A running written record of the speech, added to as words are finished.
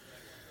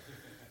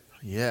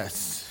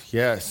Yes,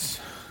 yes.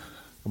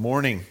 Good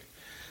morning.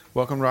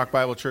 Welcome to Rock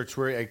Bible Church.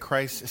 We're a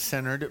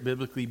Christ-centered,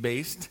 biblically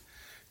based,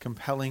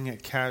 compelling,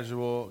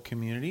 casual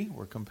community.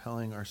 We're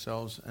compelling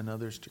ourselves and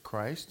others to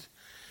Christ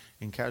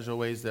in casual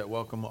ways that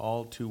welcome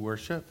all to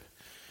worship.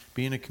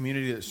 Being a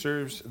community that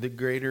serves the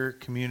greater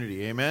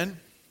community. Amen?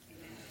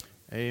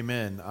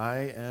 Amen.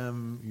 I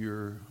am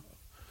your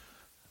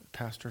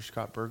pastor,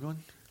 Scott Berglund.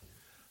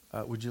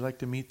 Would you like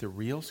to meet the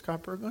real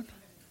Scott Berglund?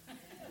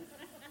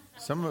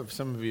 Some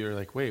of you are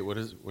like, wait, what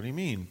do you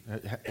mean?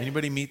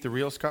 Anybody meet the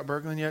real Scott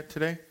Berglund yet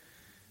today?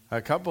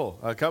 A couple.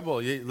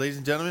 Ladies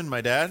and gentlemen,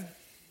 my dad.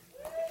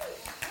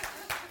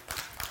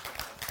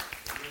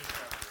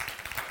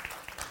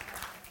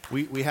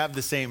 We have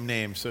the same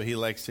name, so he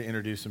likes to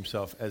introduce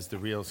himself as the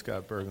real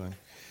Scott Berglund,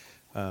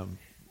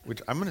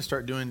 which I'm going to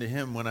start doing to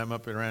him when I'm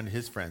up and around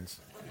his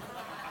friends.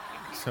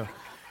 So,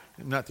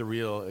 not the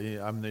real,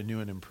 I'm the new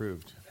and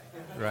improved,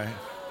 right?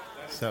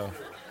 So,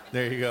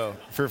 there you go,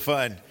 for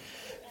fun.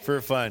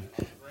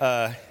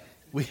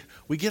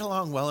 We get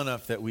along well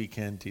enough that we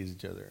can tease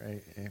each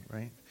other,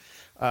 right?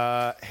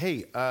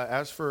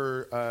 As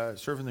for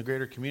serving the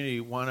greater community,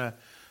 want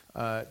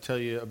to tell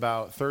you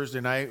about Thursday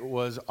night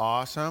was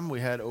awesome. We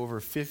had over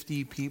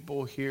 50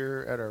 people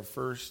here at our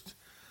first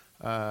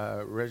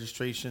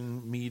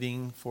registration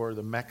meeting for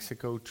the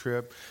Mexico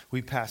trip.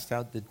 We passed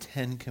out the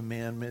 10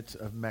 Commandments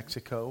of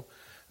Mexico.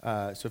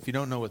 So if you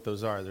don't know what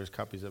those are, there's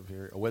copies up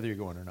here. Whether you're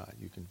going or not,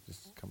 you can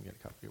just come get a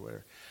copy or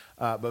whatever.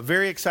 But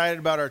very excited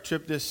about our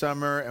trip this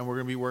summer, and we're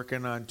going to be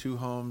working on 2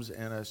 homes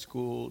and a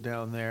school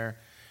down there,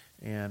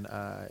 and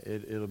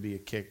it'll be a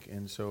kick.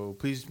 And so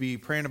please be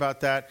praying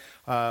about that.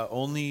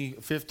 Only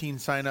 15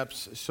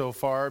 signups so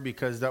far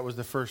because that was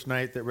the first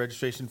night that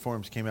registration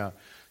forms came out.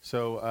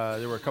 So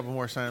there were a couple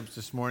more signups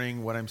this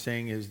morning. What I'm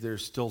saying is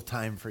there's still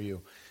time for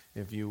you.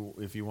 If you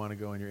want to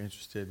go and you're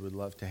interested, we'd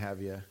love to have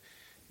you.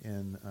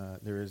 And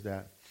there is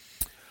that.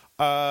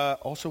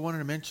 Also wanted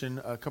to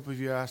mention, a couple of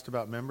you asked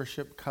about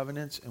membership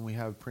covenants, and we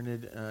have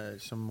printed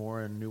some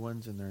more and new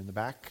ones, and they're in the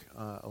back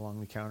along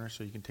the counter,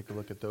 so you can take a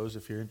look at those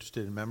if you're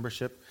interested in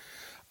membership.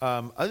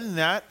 Other than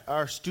that,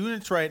 our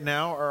students right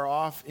now are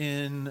off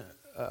in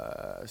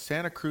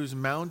Santa Cruz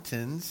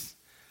Mountains,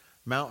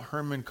 Mount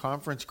Hermon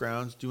Conference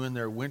Grounds, doing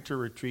their winter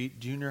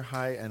retreat, junior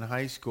high and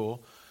high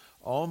school,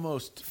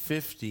 almost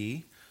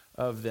 50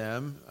 of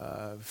them,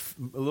 a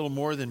little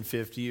more than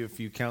 50 if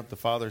you count the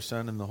Father,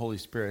 Son, and the Holy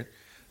Spirit,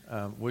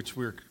 which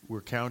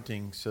we're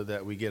counting so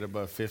that we get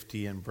above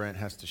 50 and Brent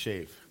has to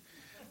shave.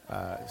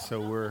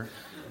 So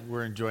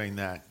we're enjoying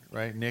that,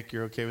 right? Nick,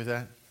 you're okay with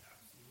that?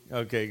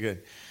 Okay,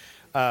 good.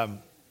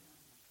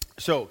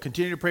 So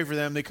continue to pray for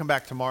them. They come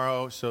back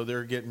tomorrow, so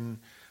they're getting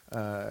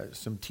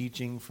some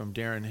teaching from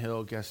Darren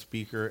Hill, guest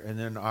speaker, and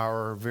then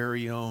our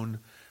very own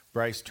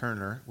Bryce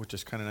Turner, which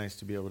is kind of nice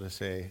to be able to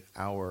say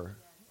our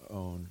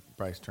own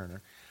Bryce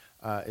Turner,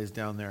 is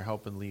down there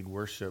helping lead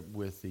worship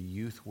with the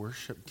youth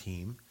worship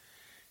team.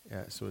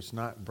 So it's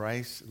not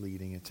Bryce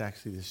leading, it's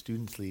actually the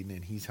students leading,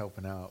 and he's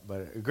helping out.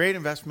 But a great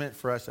investment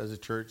for us as a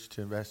church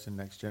to invest in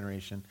next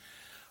generation.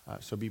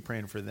 So be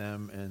praying for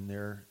them and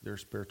their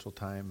spiritual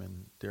time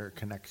and their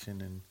connection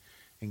and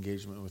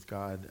engagement with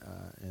God.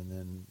 And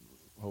then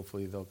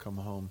hopefully they'll come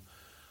home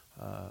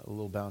a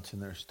little bounce in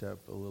their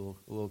step, a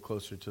little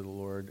closer to the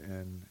Lord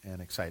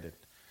and excited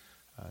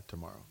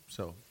tomorrow.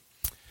 So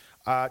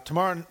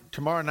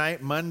tomorrow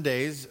night,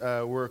 Mondays,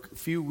 we're a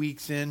few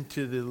weeks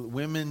into the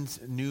women's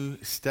new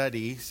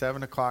study,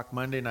 7 o'clock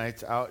Monday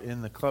nights out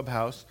in the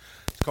clubhouse.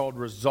 It's called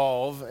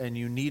Resolve, and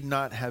you need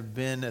not have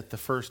been at the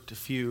first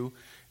few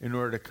in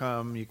order to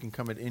come. You can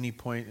come at any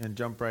point and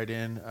jump right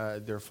in.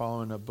 They're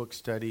following a book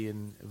study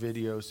and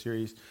video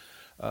series.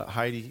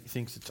 Heidi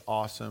thinks it's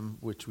awesome,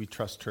 which we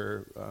trust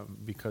her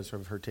because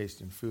of her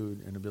taste in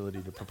food and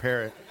ability to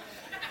prepare it.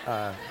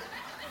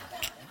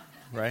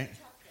 Right?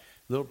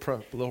 Little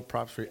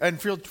props for you. And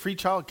free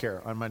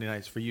childcare on Monday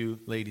nights for you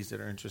ladies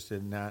that are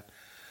interested in that.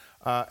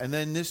 And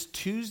then this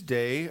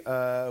Tuesday,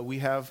 we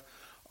have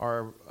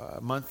our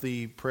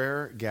monthly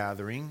prayer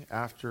gathering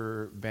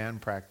after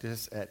band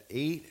practice at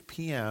 8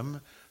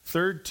 p.m.,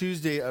 third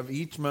Tuesday of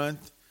each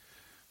month.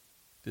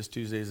 This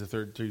Tuesday is the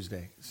third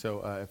Tuesday.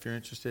 So if you're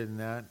interested in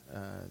that,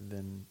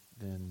 then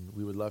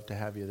we would love to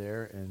have you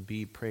there and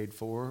be prayed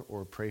for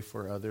or pray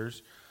for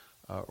others,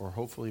 or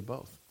hopefully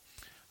both.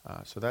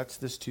 So that's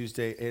this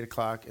Tuesday, 8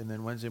 o'clock, and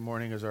then Wednesday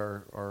morning is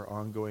our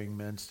ongoing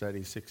men's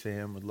study, 6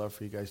 a.m. Would love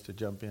for you guys to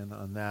jump in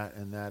on that,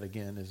 and that,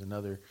 again, is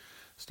another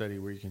study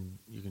where you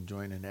can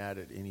join and add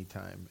at any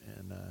time,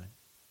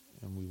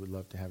 and we would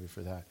love to have you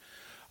for that.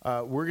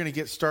 We're going to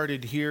get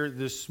started here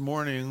this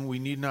morning. We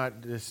need not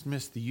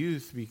dismiss the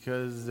youth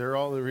because they're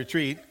all at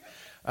retreat,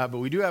 but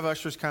we do have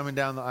ushers coming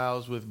down the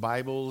aisles with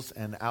Bibles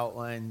and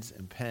outlines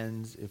and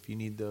pens if you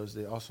need those.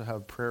 They also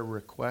have prayer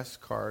request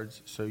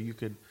cards, so you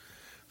could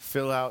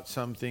fill out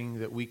something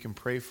that we can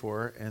pray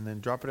for, and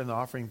then drop it in the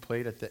offering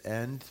plate at the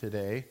end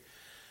today.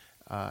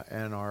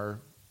 And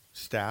our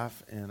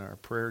staff and our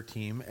prayer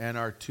team and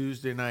our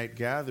Tuesday night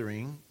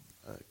gathering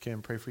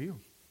can pray for you.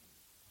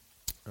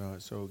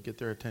 So get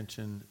their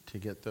attention to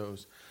get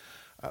those.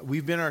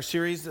 We've been in our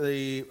series,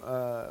 the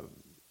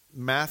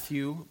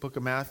book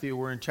of Matthew.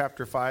 We're in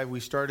chapter 5. We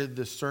started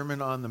the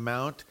Sermon on the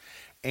Mount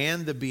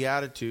and the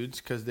Beatitudes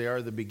because they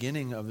are the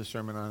beginning of the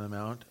Sermon on the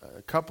Mount.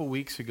 A couple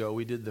weeks ago,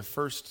 we did the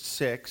first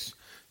 6,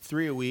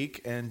 3 a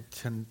week, and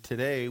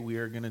today we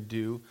are going to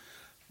do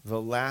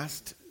the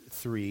last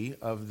 3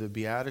 of the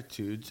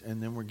Beatitudes,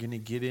 and then we're going to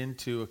get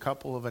into a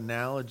couple of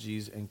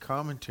analogies and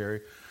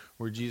commentary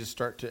where Jesus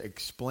starts to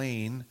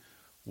explain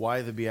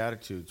why the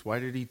Beatitudes. Why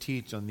did he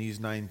teach on these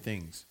 9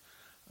 things?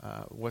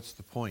 What's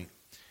the point?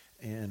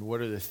 And what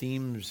are the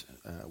themes?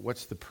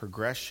 What's the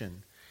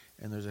progression?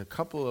 And there's a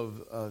couple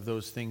of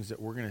those things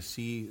that we're going to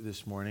see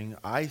this morning.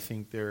 I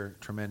think they're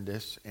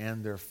tremendous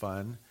and they're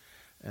fun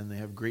and they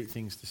have great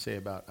things to say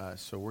about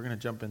us. So we're going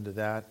to jump into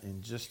that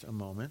in just a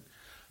moment.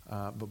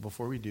 But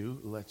before we do,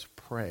 let's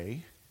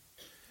pray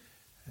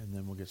and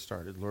then we'll get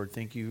started. Lord,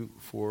 thank you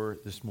for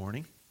this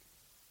morning.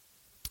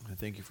 I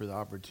thank you for the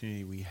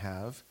opportunity we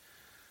have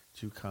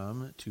to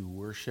come to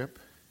worship,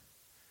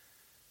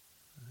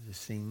 to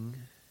sing,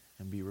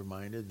 and be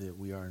reminded that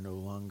we are no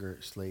longer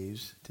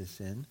slaves to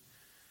sin.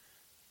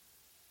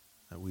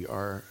 That we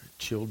are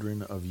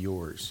children of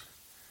yours.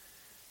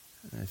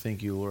 And I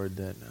thank you, Lord,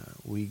 that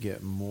we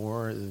get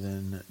more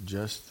than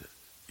just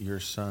your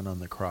Son on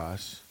the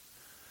cross.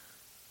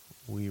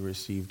 We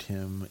received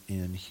him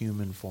in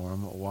human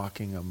form,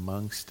 walking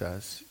amongst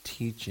us,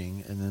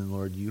 teaching, and then,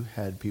 Lord, you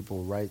had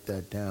people write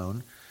that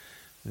down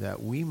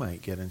that we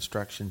might get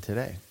instruction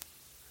today.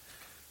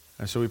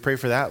 And so we pray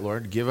for that,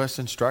 Lord. Give us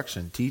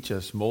instruction. Teach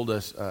us, mold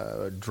us,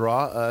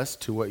 draw us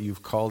to what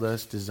you've called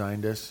us,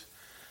 designed us,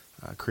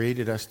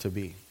 created us to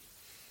be.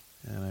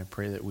 And I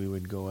pray that we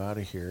would go out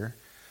of here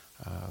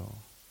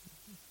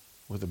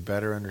with a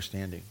better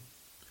understanding,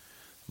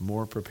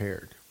 more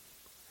prepared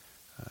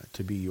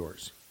to be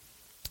yours.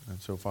 And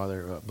so,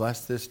 Father,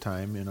 bless this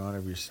time in honor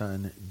of your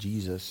Son,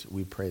 Jesus.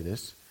 We pray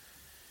this.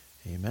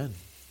 Amen.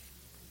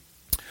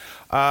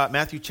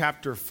 Matthew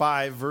chapter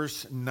 5,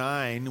 verse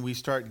 9, we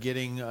start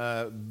getting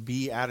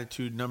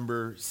Beatitude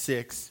number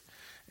 6.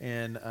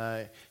 And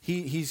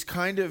he's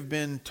kind of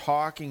been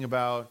talking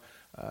about,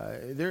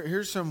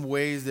 here's some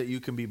ways that you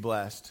can be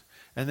blessed.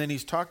 And then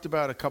he's talked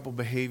about a couple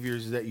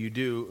behaviors that you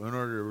do in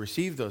order to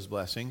receive those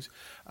blessings.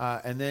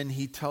 And then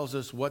he tells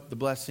us what the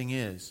blessing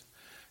is.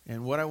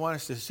 And what I want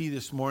us to see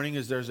this morning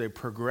is there's a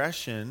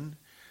progression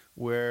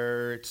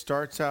where it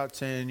starts out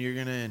saying you're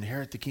going to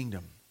inherit the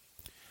kingdom.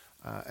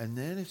 And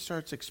then it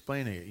starts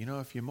explaining it. You know,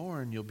 if you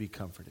mourn, you'll be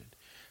comforted.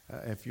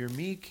 If you're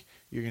meek,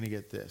 you're going to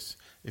get this.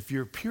 If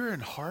you're pure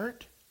in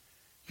heart,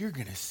 you're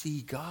going to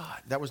see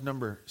God. That was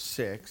number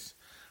 6.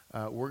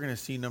 We're going to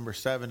see number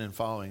 7 and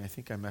following. I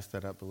think I messed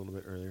that up a little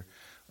bit earlier.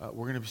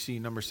 We're going to see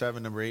number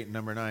 7, number 8, and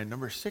number 9.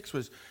 Number 6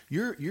 was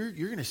you're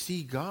going to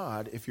see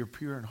God if you're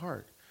pure in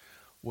heart.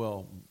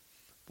 Well,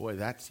 boy,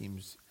 that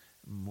seems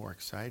more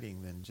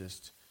exciting than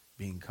just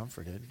being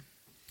comforted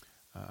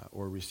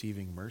or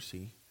receiving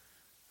mercy.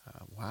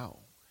 Wow.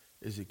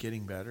 Is it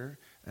getting better?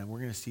 And we're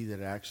going to see that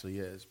it actually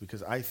is,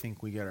 because I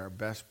think we get our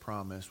best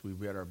promise, we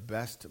get our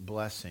best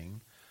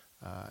blessing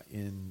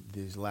in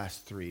these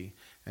last 3.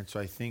 And so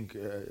I think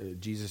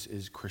Jesus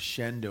is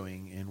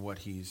crescendoing in what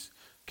he's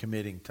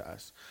committing to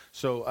us.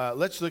 So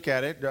let's look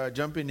at it.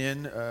 Jumping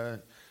in,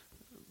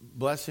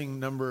 blessing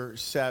number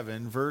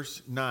 7,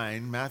 verse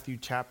 9, Matthew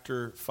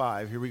chapter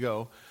 5. Here we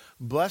go.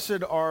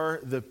 Blessed are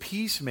the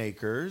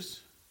peacemakers,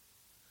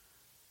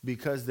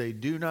 because they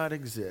do not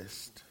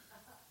exist.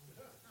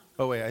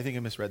 Oh, wait, I think I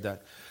misread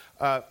that.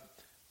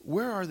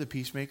 Where are the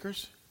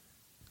peacemakers?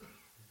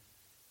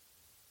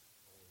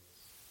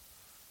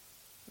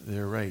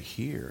 They're right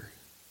here,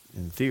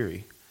 in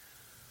theory.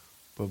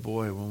 But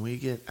boy, when we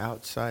get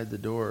outside the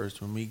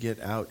doors, when we get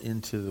out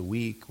into the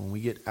week, when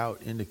we get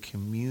out into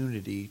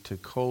community, to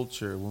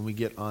culture, when we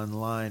get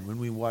online, when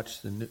we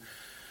watch the news,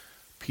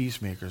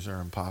 peacemakers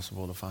are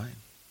impossible to find.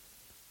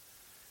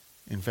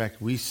 In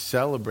fact, we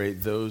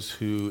celebrate those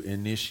who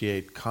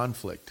initiate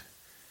conflict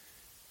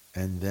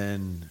and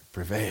then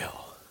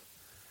prevail.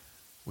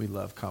 We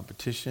love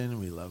competition.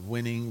 We love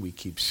winning. We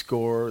keep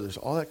score. There's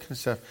all that kind of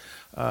stuff.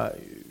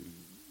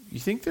 You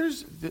think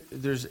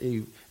there's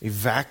a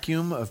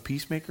vacuum of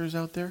peacemakers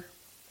out there?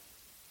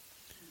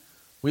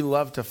 We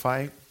love to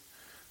fight.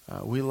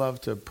 We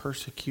love to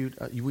persecute.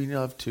 We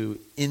love to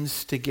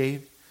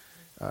instigate.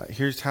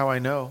 Here's how I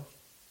know.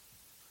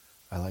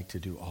 I like to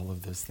do all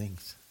of those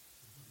things.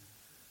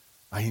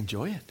 I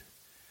enjoy it.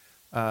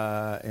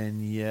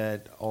 And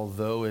yet,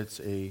 although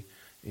it's a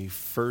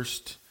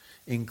first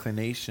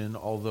inclination,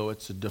 although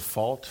it's a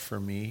default for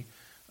me,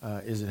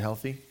 is it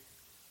healthy?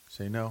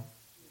 Say no.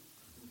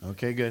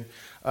 Okay, good.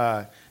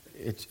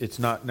 It's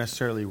not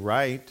necessarily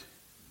right,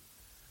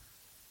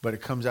 but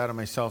it comes out of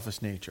my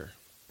selfish nature.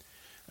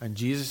 And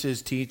Jesus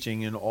is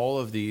teaching in all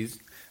of these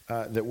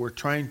that we're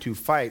trying to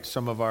fight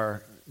some of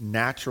our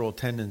natural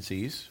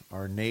tendencies,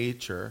 our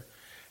nature,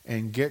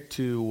 and get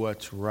to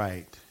what's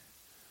right,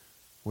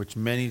 which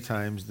many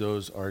times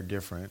those are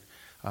different.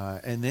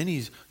 And then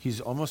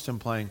he's almost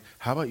implying,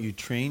 how about you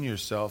train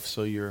yourself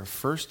so your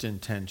first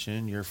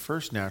intention, your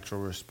first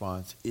natural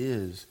response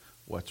is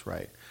what's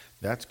right.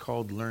 That's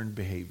called learned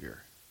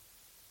behavior.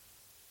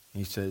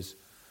 He says,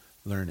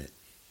 learn it.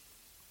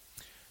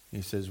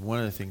 He says, one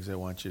of the things I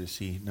want you to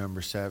see,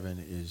 number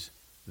 7, is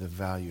the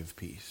value of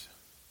peace.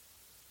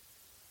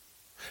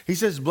 He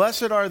says,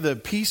 blessed are the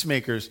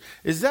peacemakers.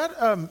 Is that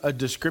a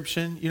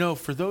description? You know,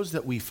 for those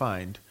that we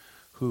find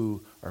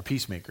who are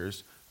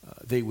peacemakers,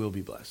 they will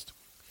be blessed.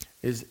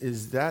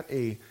 Is that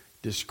a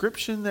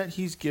description that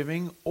he's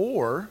giving,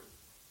 or,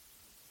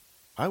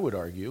 I would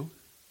argue,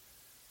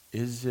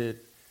 is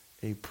it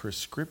a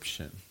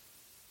prescription,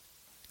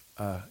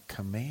 a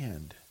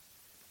command,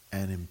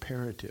 an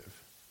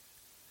imperative?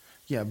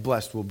 Yeah,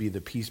 blessed will be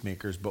the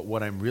peacemakers, but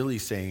what I'm really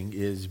saying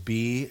is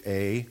be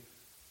a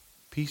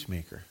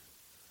peacemaker.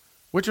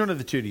 Which one of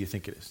the two do you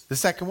think it is? The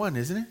second one,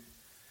 isn't it?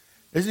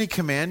 Isn't he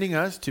commanding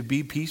us to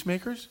be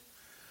peacemakers?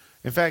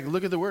 In fact,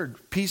 look at the word,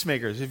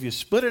 peacemakers. If you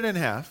split it in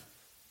half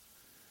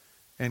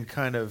and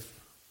kind of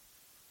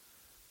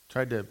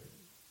tried to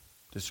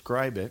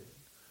describe it,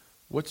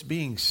 what's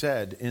being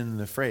said in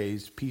the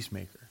phrase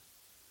peacemaker?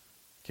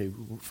 Okay,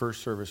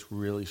 first service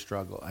really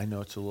struggle. I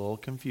know it's a little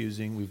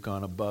confusing. We've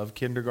gone above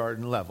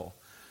kindergarten level.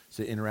 It's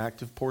the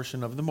interactive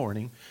portion of the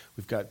morning.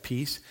 We've got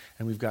peace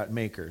and we've got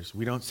makers.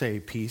 We don't say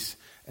peace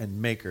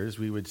and makers.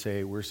 We would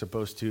say we're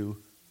supposed to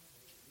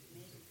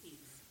make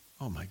peace.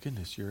 Oh my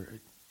goodness, you're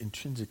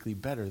intrinsically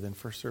better than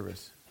first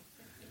service.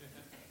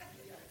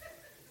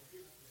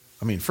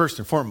 I mean, first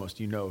and foremost,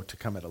 you know to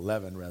come at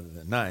 11 rather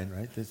than 9,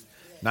 right?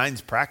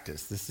 9's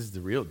practice. This is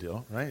the real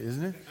deal, right?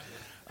 Isn't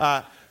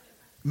it?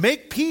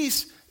 Make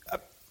peace.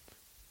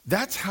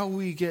 That's how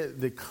we get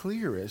the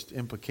clearest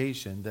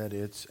implication that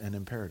it's an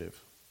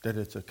imperative, that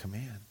it's a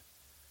command.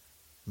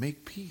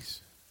 Make peace.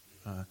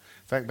 In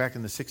fact, back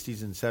in the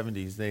 60s and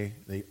 70s,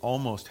 they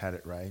almost had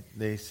it right.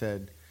 They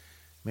said,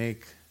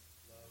 make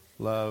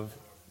love,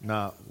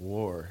 not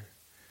war,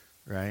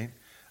 right?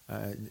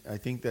 I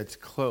think that's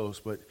close,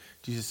 but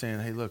Jesus is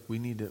saying, hey, look, we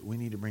need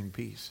to bring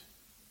peace.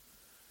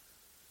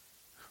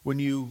 When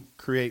you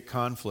create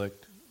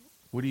conflict,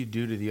 what do you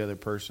do to the other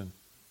person?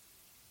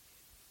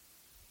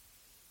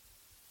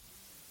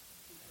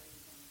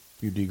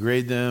 You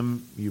degrade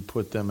them, you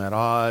put them at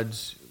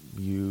odds,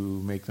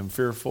 you make them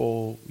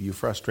fearful, you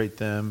frustrate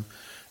them,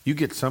 you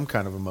get some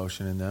kind of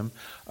emotion in them.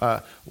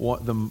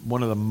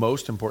 One of the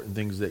most important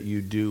things that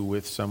you do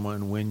with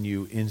someone when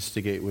you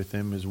instigate with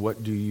them is,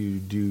 what do you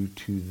do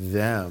to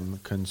them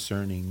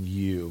concerning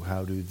you?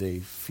 How do they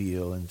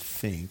feel and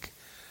think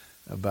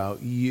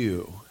about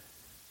you?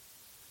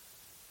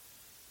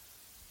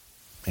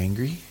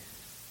 Angry?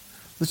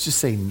 Let's just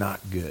say not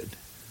good.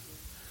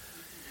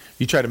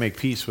 You try to make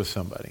peace with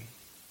somebody.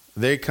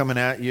 They're coming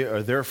at you,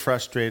 or they're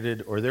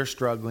frustrated, or they're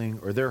struggling,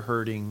 or they're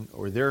hurting,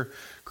 or they're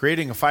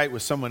creating a fight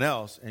with someone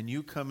else, and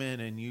you come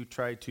in and you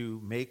try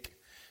to make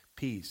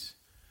peace.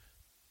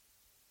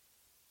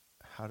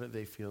 How do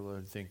they feel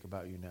or think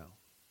about you now?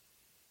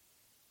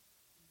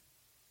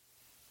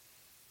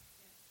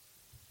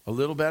 A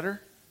little better?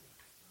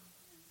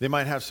 They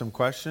might have some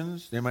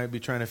questions. They might be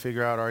trying to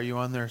figure out, are you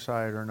on their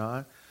side or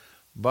not?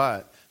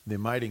 But they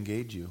might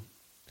engage you.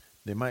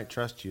 They might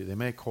trust you. They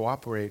might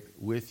cooperate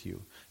with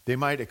you. They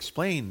might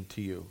explain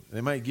to you. They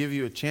might give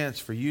you a chance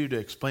for you to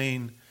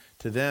explain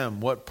to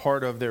them what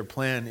part of their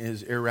plan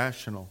is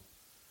irrational,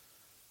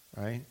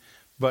 right?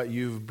 But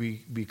you've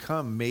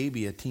become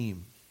maybe a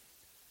team.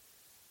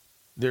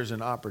 There's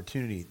an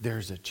opportunity.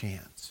 There's a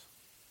chance.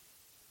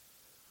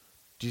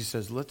 Jesus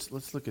says,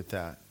 let's look at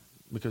that.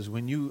 Because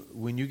when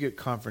you get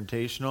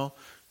confrontational,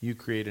 you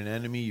create an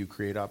enemy, you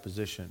create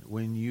opposition.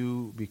 When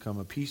you become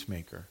a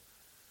peacemaker,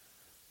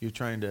 you're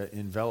trying to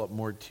envelop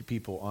more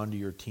people onto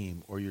your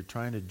team, or you're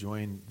trying to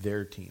join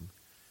their team.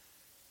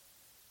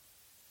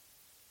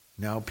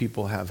 Now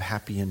people have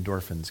happy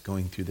endorphins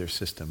going through their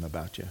system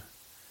about you.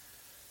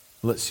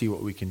 Let's see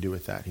what we can do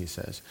with that, he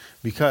says.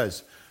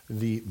 Because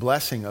the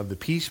blessing of the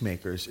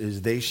peacemakers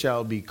is they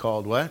shall be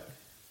called what?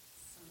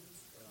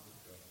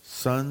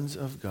 Sons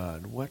of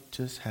God. What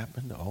just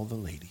happened to all the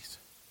ladies?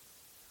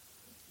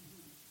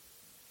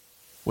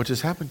 What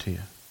just happened to you?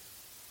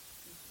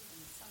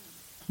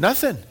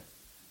 Nothing.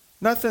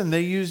 Nothing.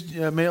 They used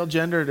male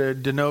gender to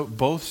denote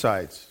both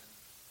sides,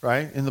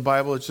 right? In the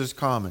Bible, it's just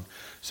common.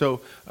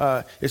 So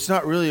it's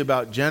not really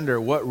about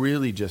gender. What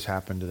really just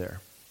happened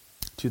there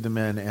to the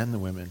men and the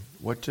women?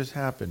 What just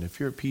happened? If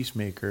you're a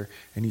peacemaker,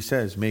 and he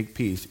says, make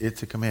peace,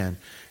 it's a command.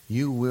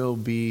 You will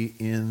be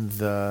in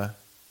the...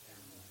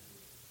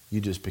 You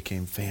just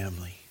became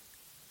family.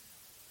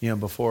 You know,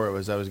 before it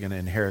was, I was going to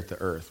inherit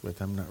the earth with,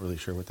 I'm not really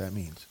sure what that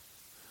means.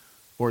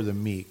 Or the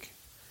meek.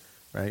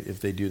 Right?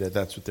 If they do that,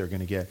 that's what they're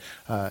going to get.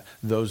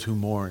 Those who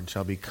mourn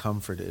shall be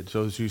comforted.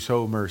 Those who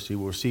sow mercy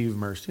will receive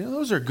mercy. You know,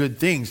 those are good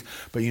things.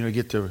 But, you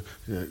get to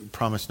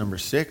promise number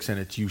 6, and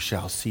it's you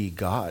shall see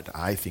God.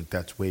 I think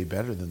that's way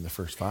better than the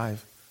first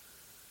 5.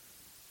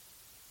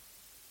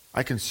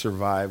 I can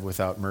survive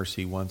without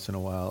mercy once in a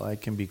while. I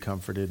can be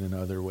comforted in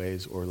other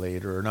ways or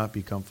later, or not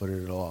be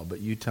comforted at all. But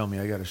you tell me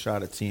I got a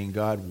shot at seeing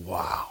God?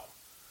 Wow.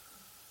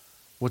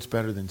 What's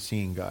better than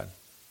seeing God?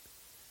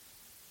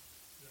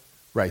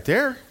 Right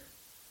there.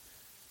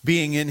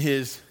 Being in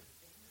his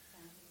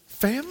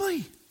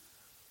family.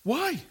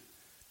 Why?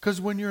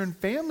 Because when you're in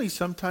family,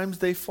 sometimes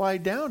they fly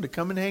down to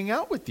come and hang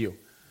out with you.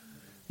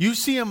 You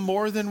see them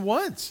more than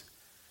once.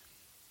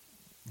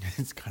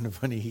 It's kind of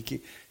funny.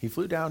 He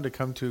flew down to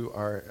come to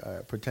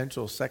our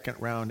potential second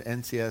round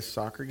NCS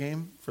soccer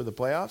game for the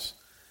playoffs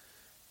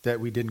that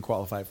we didn't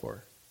qualify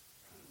for.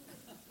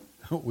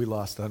 We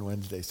lost on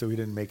Wednesday, so we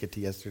didn't make it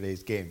to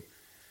yesterday's game.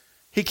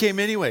 He came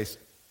anyways.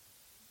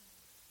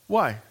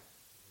 Why?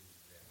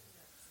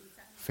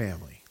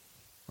 Family,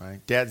 right?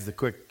 Dad's the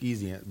quick,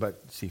 easy,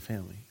 but see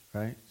family,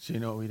 right? So you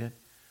know what we did?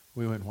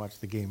 We went and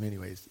watched the game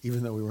anyways,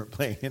 even though we weren't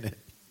playing in it.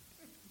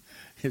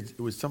 It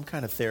was some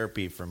kind of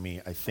therapy for me,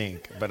 I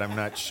think, but I'm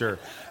not sure.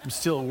 I'm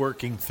still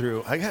working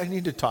through. I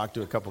need to talk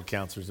to a couple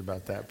counselors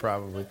about that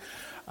probably.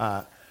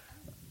 But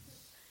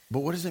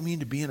what does it mean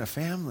to be in a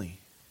family?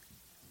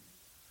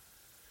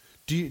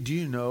 Do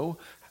you know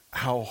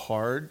how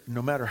hard,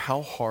 no matter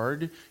how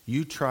hard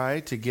you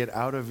try to get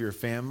out of your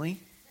family,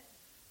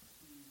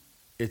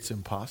 it's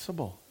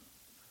impossible.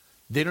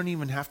 They don't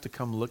even have to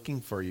come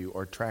looking for you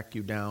or track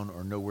you down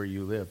or know where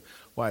you live.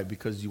 Why?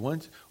 Because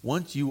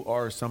once you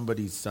are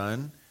somebody's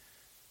son,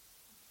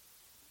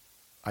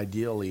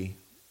 ideally,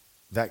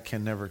 that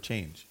can never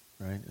change,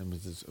 right? And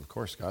of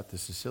course, God,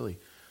 this is silly.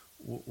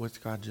 What's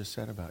God just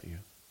said about you?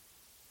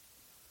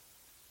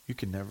 You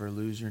can never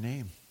lose your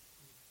name,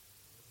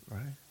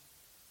 right?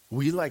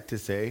 We like to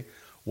say,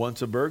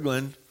 once a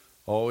Berglund,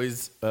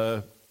 always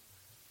a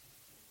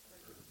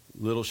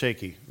little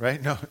shaky,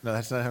 right? No,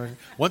 that's not how it is.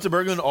 Once a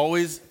Berglund,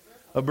 always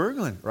a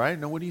Berglund, right?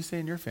 Now, what do you say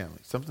in your family?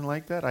 Something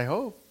like that, I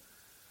hope.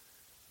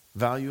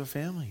 Value of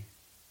family.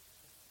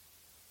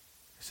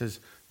 It says,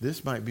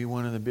 this might be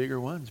one of the bigger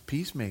ones,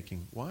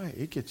 peacemaking. Why?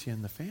 It gets you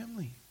in the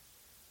family.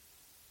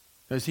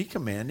 Is he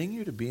commanding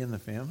you to be in the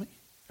family?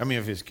 I mean,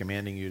 if he's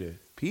commanding you to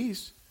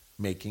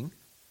peacemaking,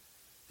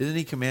 isn't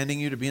he commanding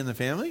you to be in the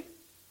family?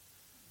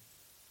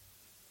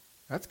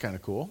 That's kind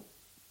of cool.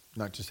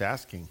 Not just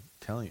asking,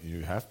 telling you,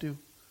 you have to.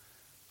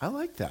 I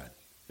like that.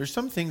 There's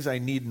some things I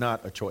need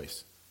not a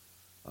choice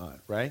on,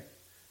 right?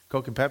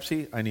 Coke and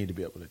Pepsi, I need to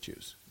be able to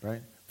choose,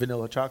 right?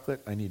 Vanilla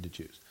chocolate, I need to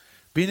choose.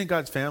 Being in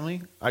God's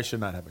family, I should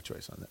not have a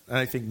choice on that. And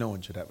I think no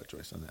one should have a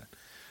choice on that.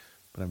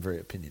 But I'm very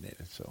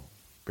opinionated, so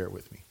bear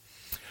with me.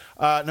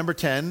 Number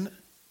 10,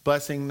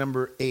 blessing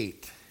number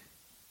 8.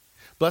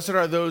 Blessed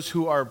are those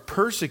who are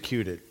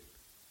persecuted.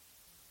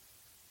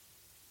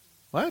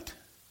 What?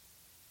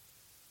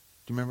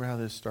 Do you remember how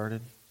this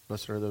started?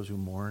 Blessed are those who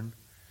mourn.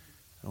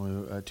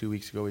 And 2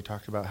 weeks ago we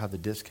talked about how the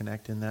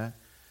disconnect in that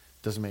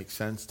doesn't make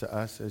sense to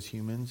us as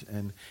humans.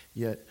 And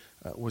yet,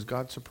 was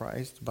God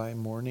surprised by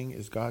mourning?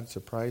 Is God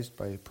surprised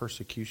by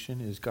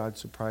persecution? Is God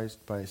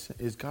surprised by sin?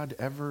 Is God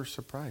ever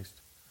surprised?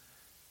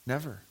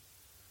 Never.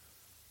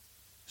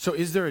 So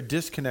is there a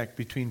disconnect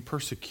between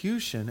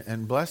persecution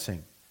and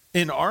blessing?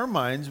 In our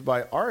minds,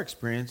 by our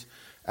experience,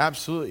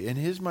 absolutely. In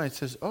his mind, it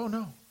says, oh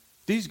no,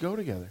 these go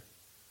together.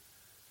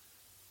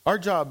 Our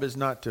job is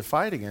not to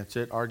fight against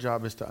it. Our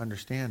job is to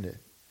understand it.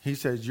 He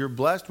says, you're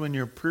blessed when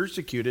you're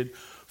persecuted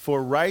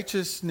for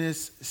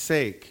righteousness'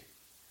 sake,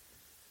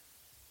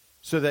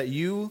 so that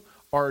you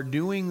are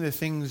doing the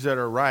things that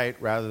are right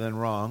rather than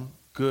wrong,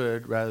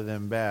 good rather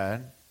than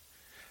bad,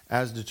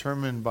 as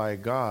determined by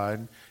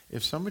God.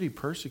 If somebody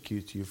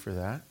persecutes you for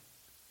that,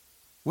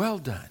 well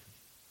done.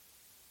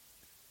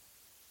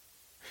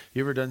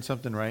 You ever done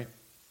something right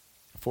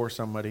for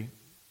somebody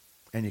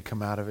and you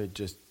come out of it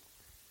just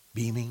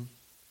beaming,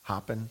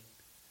 hopping,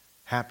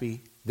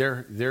 happy?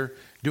 They're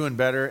doing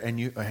better and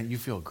you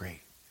feel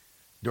great.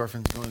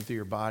 Endorphins going through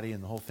your body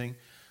and the whole thing.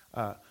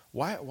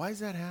 Why does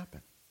that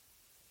happen?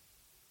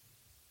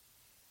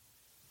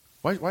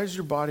 Why does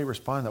your body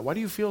respond to that? Why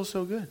do you feel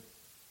so good?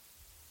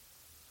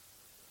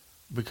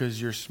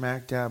 Because you're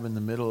smack dab in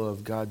the middle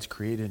of God's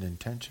created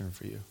intention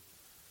for you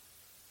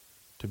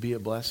to be a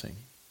blessing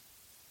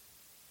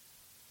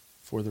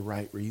for the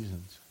right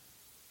reasons.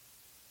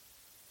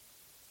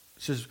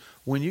 It says,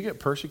 when you get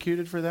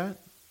persecuted for that,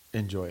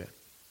 enjoy it.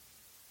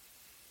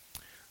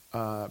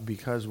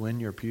 Because when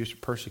you're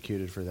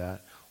persecuted for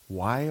that,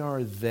 why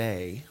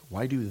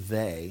do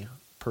they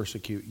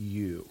persecute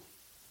you?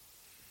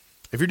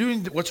 If you're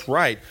doing what's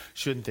right,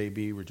 shouldn't they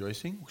be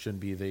rejoicing?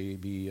 Shouldn't they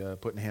be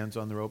putting hands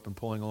on the rope and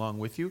pulling along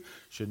with you?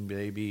 Shouldn't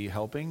they be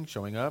helping,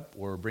 showing up,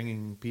 or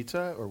bringing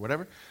pizza or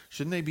whatever?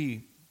 Shouldn't they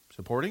be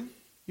supporting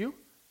you?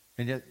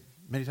 And yet,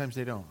 many times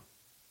they don't.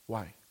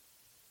 Why?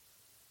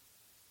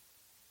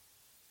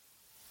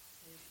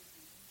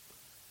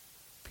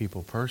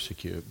 People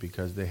persecute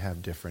because they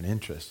have different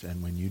interests.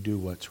 And when you do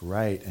what's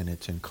right and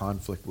it's in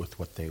conflict with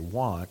what they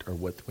want or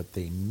with what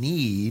they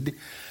need,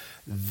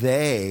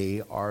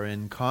 they are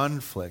in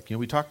conflict.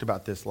 We talked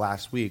about this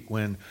last week.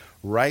 When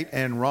right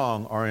and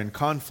wrong are in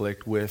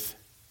conflict with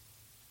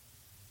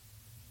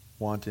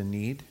want and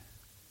need,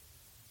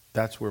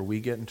 That's where we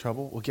get in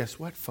trouble. Well, guess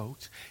what,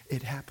 folks?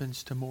 It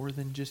happens to more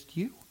than just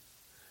you.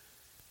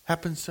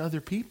 Happens to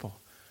other people.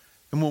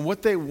 And when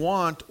what they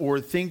want or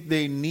think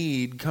they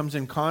need comes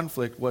in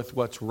conflict with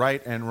what's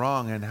right and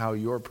wrong and how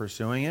you're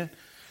pursuing it,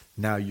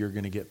 now you're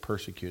going to get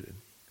persecuted.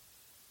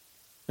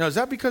 Now, is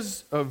that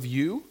because of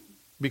you?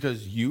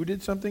 Because you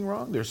did something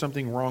wrong? There's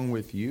something wrong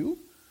with you?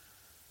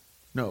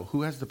 No.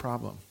 Who has the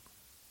problem?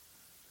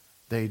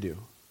 They do.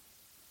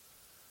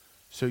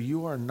 So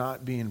you are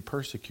not being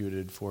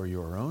persecuted for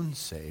your own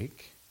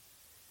sake.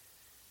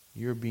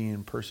 You're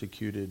being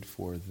persecuted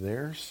for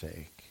their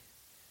sake.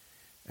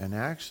 And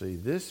actually,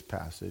 this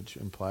passage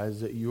implies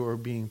that you are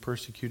being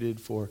persecuted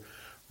for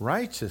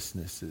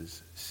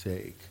righteousness'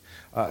 sake.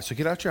 So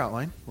get out your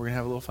outline. We're going to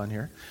have a little fun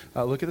here.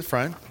 Look at the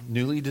front.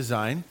 Newly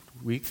designed,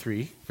 week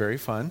 3. Very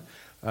fun.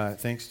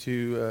 Thanks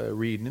to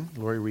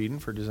Lori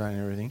Reedon for designing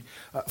everything.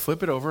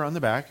 Flip it over on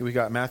the back. We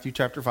got Matthew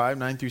chapter 5,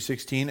 9 through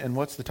 16. And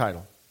what's the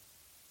title?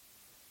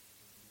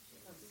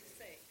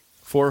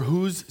 For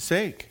whose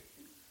sake?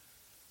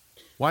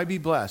 Why be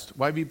blessed?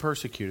 Why be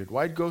persecuted?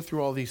 Why go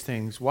through all these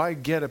things? Why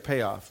get a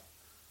payoff?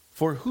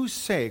 For whose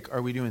sake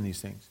are we doing these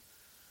things?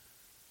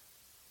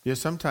 Yeah,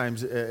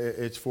 sometimes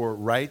it's for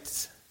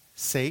right's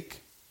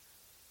sake,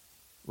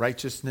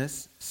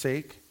 righteousness'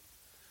 sake.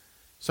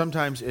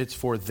 Sometimes it's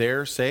for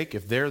their sake,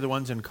 if they're the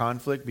ones in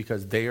conflict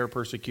because they are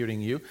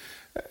persecuting you.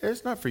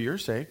 It's not for your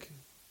sake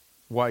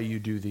why you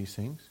do these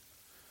things.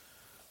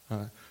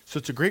 So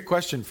it's a great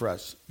question for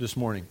us this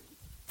morning.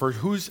 For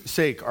whose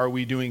sake are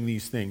we doing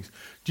these things?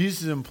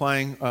 Jesus is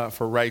implying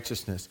for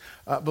righteousness.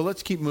 But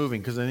let's keep moving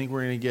because I think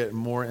we're going to get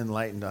more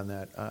enlightened on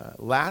that.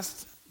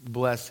 Last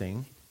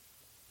blessing,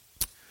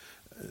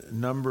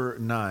 number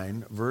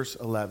 9, verse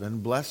 11.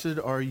 Blessed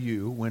are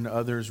you when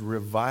others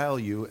revile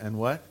you and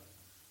what?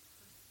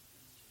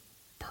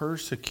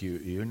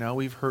 Persecute you. Now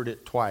we've heard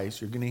it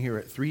twice. You're going to hear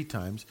it 3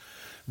 times.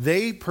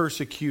 They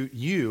persecute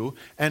you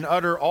and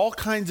utter all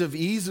kinds of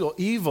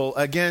evil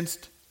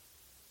against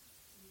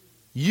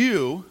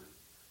you.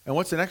 And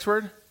what's the next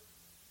word?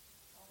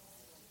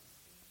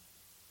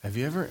 Have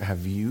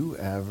you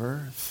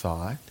ever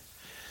thought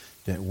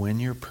that when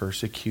you're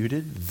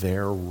persecuted,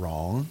 they're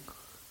wrong?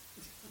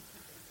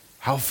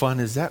 How fun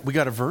is that? We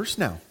got a verse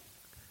now.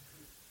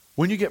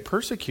 When you get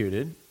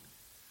persecuted,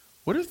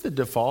 what if the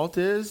default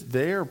is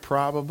they are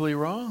probably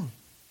wrong?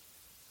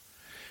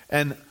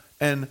 And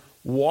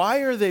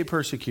why are they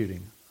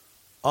persecuting?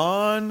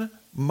 On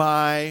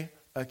my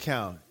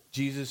account.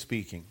 Jesus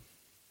speaking.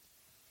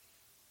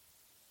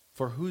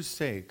 For whose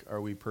sake are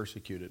we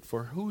persecuted?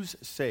 For whose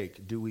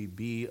sake do we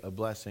be a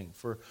blessing?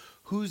 For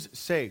whose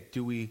sake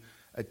do we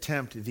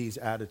attempt these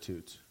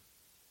attitudes?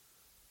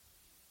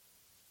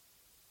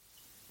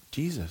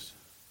 Jesus.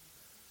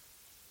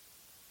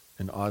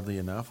 And oddly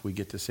enough, we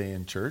get to say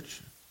in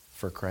church,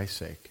 for Christ's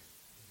sake.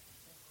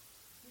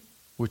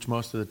 Which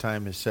most of the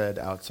time is said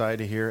outside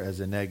of here as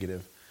a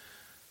negative.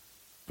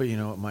 But you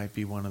know, it might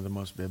be one of the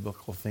most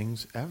biblical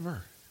things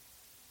ever.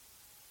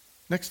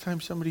 Next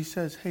time somebody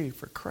says, hey,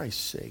 for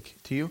Christ's sake,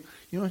 to you,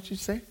 you know what you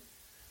say?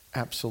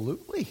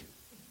 Absolutely.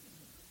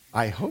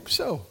 I hope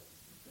so.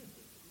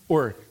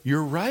 Or,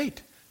 you're right.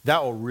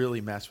 That will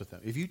really mess with them.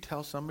 If you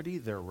tell somebody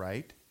they're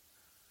right,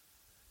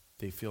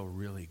 they feel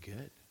really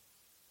good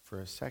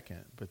for a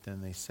second. But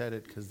then they said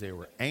it because they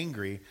were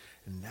angry,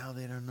 and now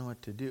they don't know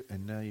what to do.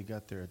 And now you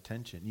got their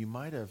attention. You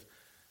might have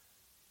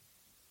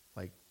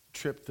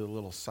tripped the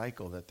little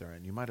cycle that they're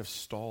in. You might have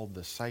stalled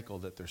the cycle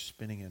that they're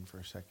spinning in for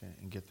a second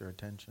and get their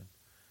attention.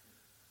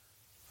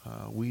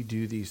 We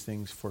do these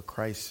things for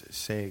Christ's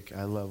sake.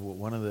 I love what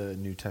one of the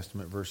New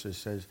Testament verses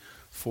says,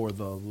 for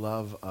the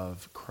love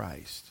of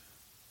Christ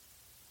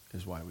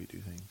is why we do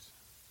things.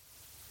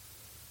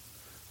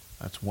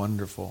 That's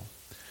wonderful.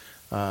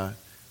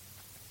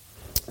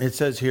 It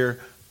says here,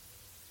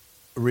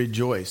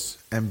 rejoice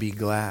and be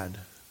glad.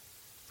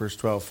 Verse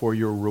 12, for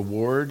your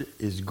reward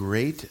is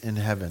great in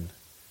heaven.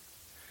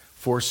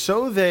 For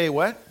so they,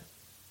 what?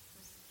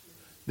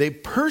 They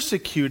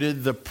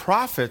persecuted the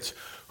prophets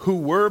who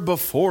were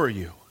before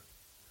you.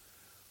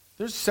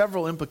 There's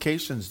several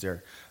implications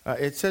there.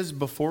 It says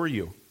before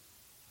you.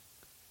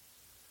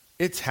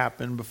 It's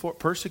happened before.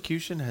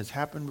 Persecution has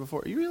happened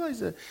before. You realize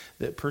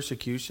that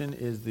persecution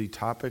is the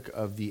topic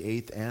of the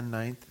 8th and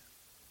 9th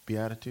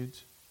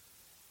Beatitudes?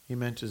 He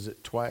mentions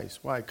it twice.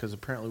 Why? Because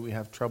apparently we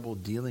have trouble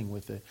dealing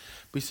with it.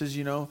 But he says,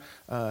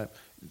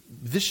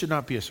 this should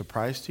not be a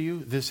surprise to you.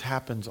 This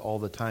happens all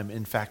the time.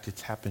 In fact,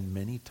 it's happened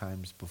many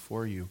times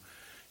before you.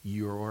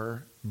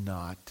 You're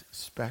not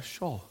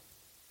special.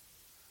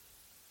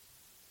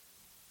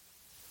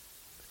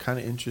 Kind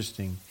of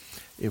interesting.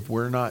 If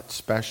we're not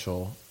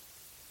special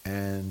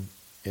and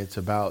it's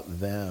about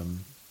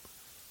them,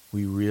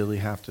 we really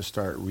have to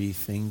start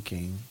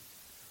rethinking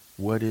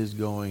what is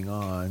going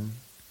on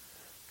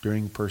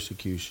during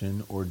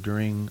persecution or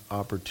during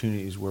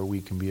opportunities where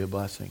we can be a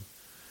blessing.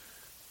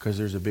 Because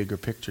there's a bigger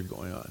picture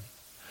going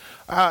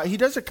on. He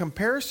does a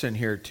comparison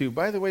here too.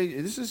 By the way,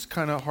 this is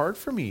kind of hard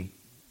for me.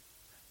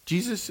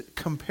 Jesus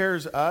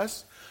compares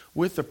us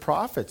with the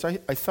prophets. I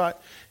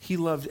thought he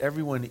loved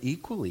everyone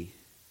equally.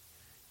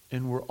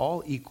 And we're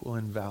all equal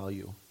in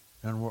value.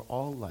 And we're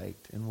all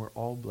liked. And we're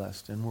all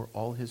blessed. And we're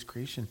all his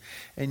creation.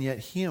 And yet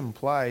he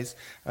implies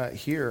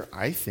here,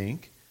 I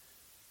think,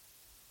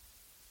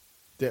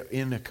 that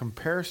in a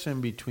comparison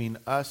between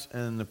us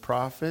and the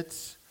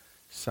prophets,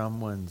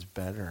 someone's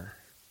better.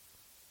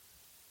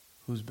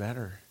 Who's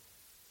better?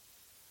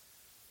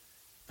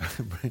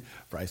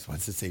 Bryce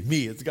wants to say,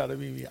 me. It's got to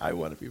be me. I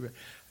want to be better.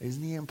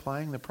 Isn't he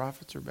implying the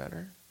prophets are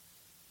better?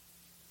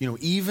 You know,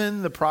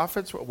 even the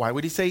prophets, why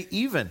would he say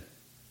even?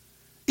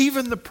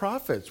 Even the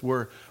prophets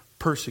were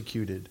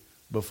persecuted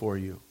before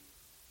you.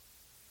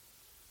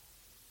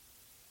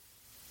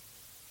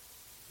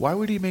 Why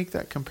would he make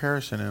that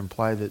comparison and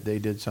imply that they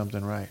did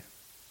something right?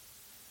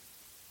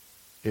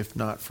 If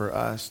not for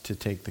us to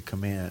take the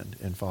command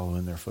and follow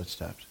in their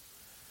footsteps.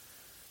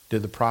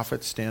 Did the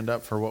prophets stand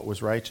up for what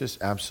was righteous?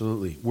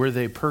 Absolutely. Were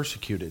they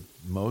persecuted?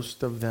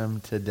 Most of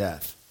them to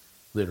death,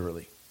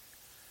 literally.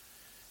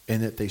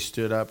 And that they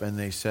stood up and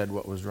they said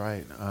what was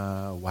right.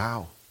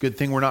 Wow. Good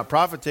thing we're not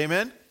prophets,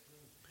 amen?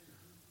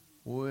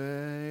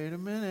 Wait a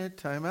minute,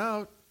 time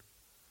out.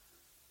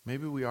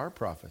 Maybe we are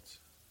prophets.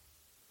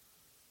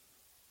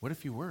 What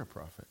if you were a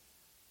prophet?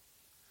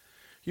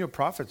 You know,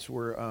 prophets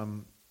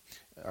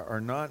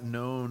are not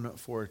known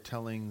for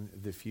telling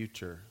the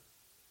future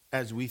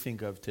as we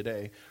think of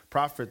today.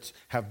 Prophets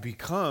have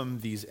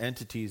become these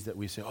entities that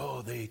we say,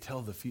 oh, they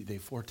tell the future, they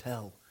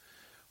foretell.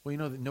 Well, you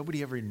know,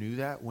 nobody ever knew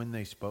that when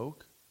they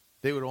spoke.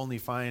 They would only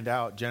find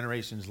out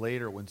generations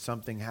later when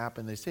something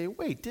happened. They say,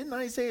 wait, didn't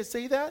Isaiah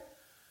say that?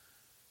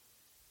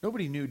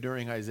 Nobody knew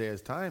during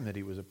Isaiah's time that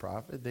he was a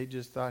prophet. They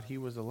just thought he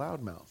was a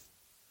loudmouth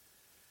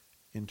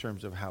in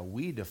terms of how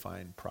we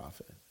define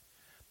prophet.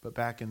 But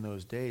back in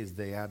those days,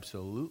 they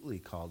absolutely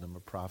called him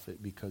a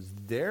prophet because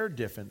their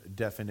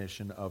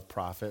definition of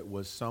prophet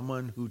was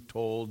someone who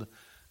told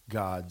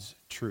God's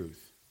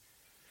truth,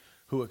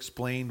 who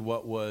explained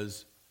what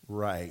was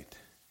right.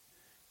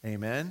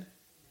 Amen?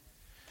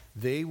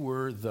 They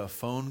were the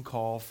phone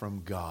call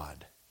from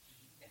God.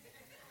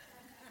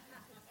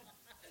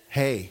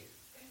 Hey,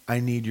 I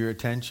need your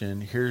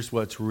attention. Here's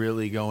what's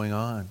really going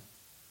on.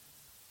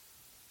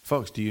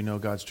 Folks, do you know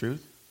God's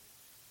truth?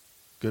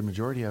 Good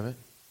majority of it.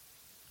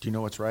 Do you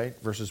know what's right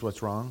versus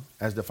what's wrong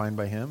as defined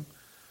by him?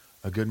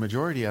 A good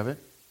majority of it.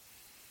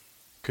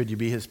 Could you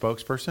be his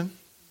spokesperson?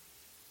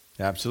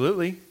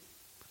 Absolutely.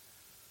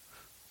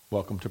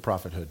 Welcome to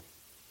prophethood.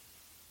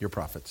 You're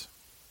prophets.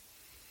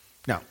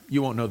 Now,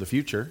 you won't know the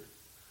future.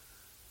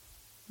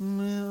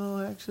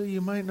 Well, actually, you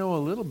might know a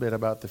little bit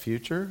about the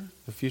future.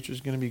 The future is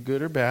going to be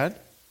good or bad.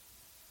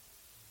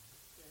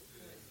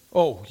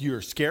 Oh,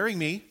 you're scaring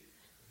me.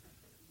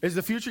 Is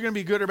the future going to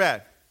be good or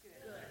bad?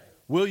 Good.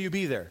 Will you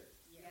be there?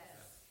 Yes.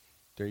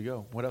 There you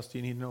go. What else do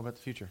you need to know about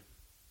the future?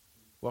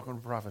 Welcome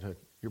to prophethood.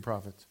 You're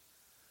prophets.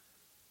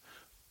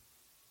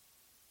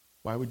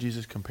 Why would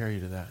Jesus compare you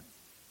to that?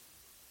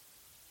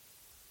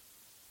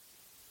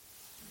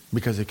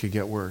 Because it could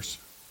get worse.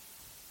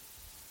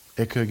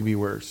 It could be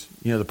worse.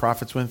 You know, the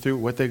prophets went through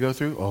what they go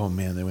through. Oh,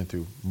 man, they went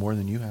through more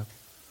than you have.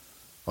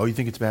 Oh, you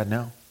think it's bad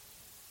now?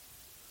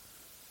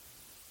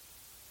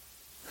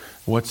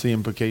 What's the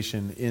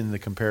implication in the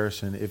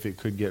comparison if it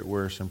could get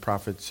worse and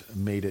prophets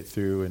made it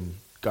through and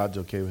God's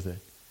okay with it?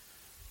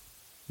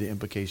 The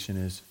implication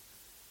is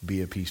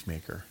be a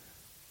peacemaker.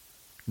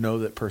 Know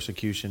that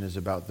persecution is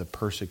about the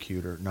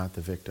persecutor, not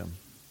the victim.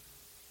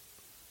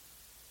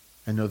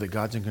 And know that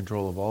God's in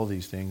control of all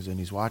these things and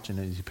he's watching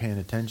and he's paying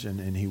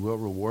attention and he will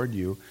reward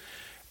you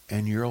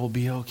and you'll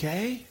be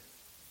okay.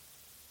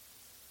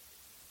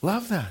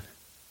 Love that.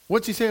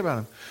 What's he say about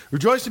him?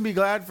 Rejoice and be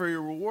glad, for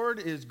your reward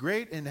is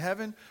great in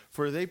heaven,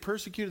 for they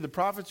persecuted the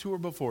prophets who were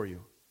before you.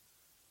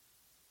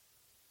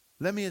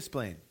 Let me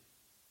explain,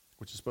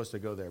 which is supposed to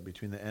go there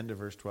between the end of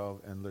verse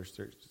 12 and verse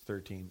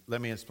 13.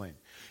 Let me explain.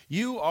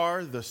 You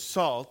are the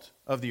salt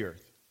of the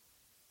earth.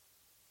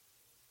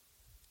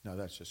 No,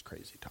 that's just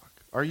crazy talk.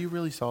 Are you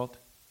really salt?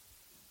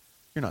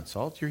 You're not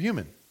salt, you're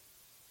human.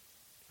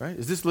 Right?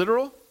 Is this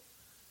literal?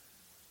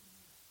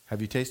 Have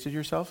you tasted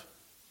yourself?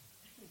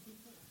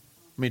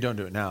 I mean, don't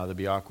do it now. That'd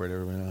be awkward.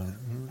 Everybody,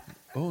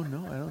 oh,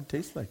 no, I don't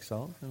taste like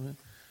salt.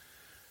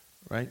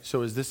 Right?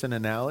 So is this an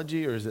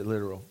analogy or is it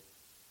literal?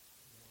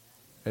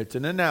 It's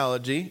an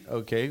analogy.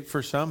 Okay.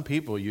 For some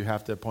people, you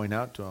have to point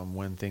out to them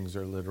when things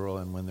are literal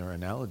and when they're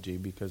analogy,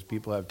 because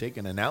people have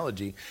taken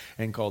analogy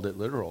and called it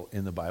literal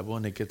in the Bible,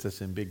 and it gets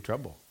us in big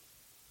trouble.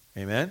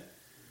 Amen?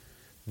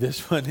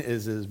 This one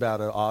is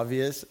about as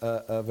obvious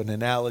of an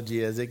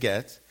analogy as it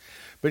gets.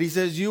 But he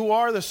says, you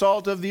are the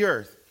salt of the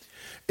earth.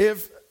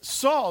 If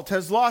salt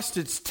has lost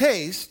its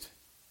taste,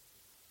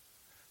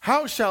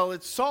 how shall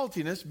its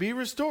saltiness be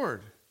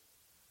restored?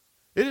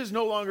 It is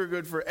no longer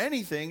good for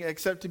anything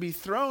except to be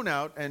thrown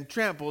out and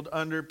trampled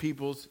under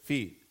people's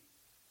feet.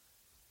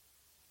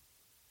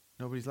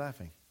 Nobody's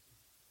laughing.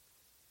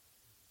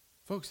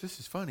 Folks, this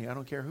is funny. I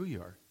don't care who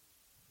you are.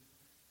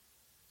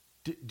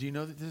 Do you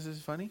know that this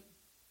is funny?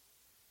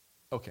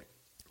 Okay,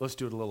 let's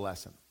do it a little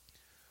lesson.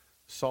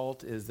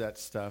 Salt is that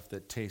stuff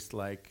that tastes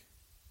like.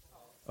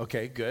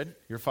 Okay, good.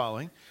 You're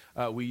following.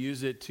 We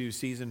use it to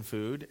season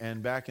food,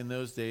 and back in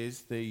those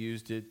days, they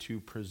used it to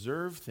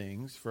preserve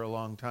things for a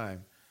long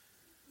time.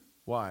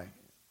 Why?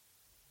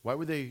 Why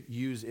would they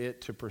use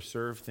it to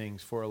preserve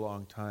things for a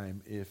long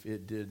time if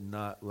it did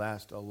not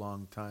last a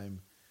long time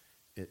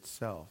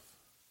itself?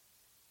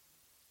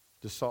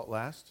 Does salt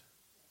last?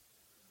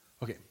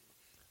 Okay,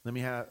 let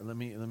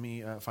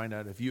me find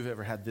out if you've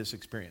ever had this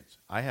experience.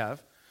 I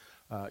have.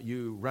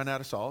 You run out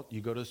of salt,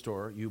 you go to the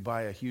store, you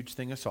buy a huge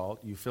thing of salt,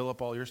 you fill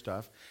up all your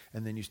stuff,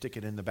 and then you stick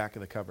it in the back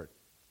of the cupboard.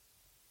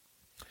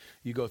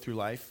 You go through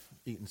life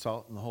eating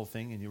salt and the whole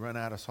thing, and you run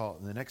out of salt.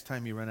 And the next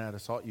time you run out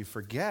of salt, you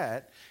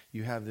forget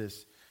you have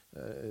this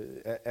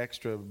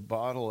extra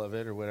bottle of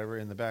it or whatever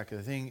in the back of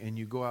the thing, and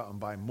you go out and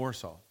buy more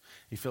salt.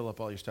 You fill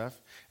up all your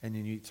stuff, and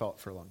then you eat salt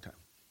for a long time.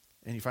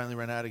 And you finally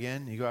run out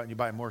again, and you go out and you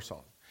buy more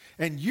salt.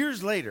 And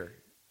years later,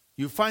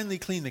 you finally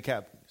clean the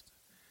cabinet.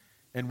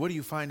 And what do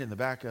you find in the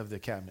back of the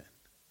cabinet?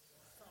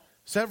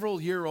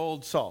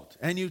 Several-year-old salt.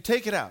 And you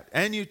take it out,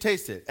 and you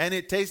taste it, and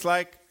it tastes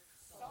like?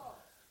 Salt.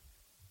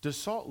 Does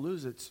salt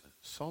lose its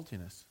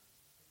saltiness?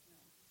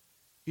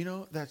 You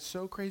know, that's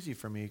so crazy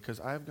for me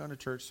because I've gone to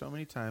church so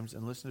many times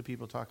and listened to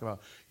people talk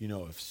about,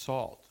 if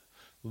salt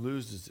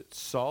loses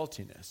its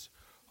saltiness,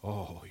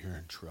 oh, you're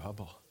in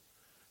trouble.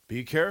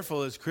 Be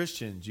careful as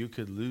Christians. You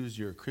could lose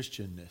your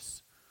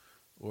Christianness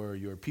or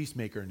your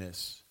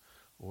peacemakerness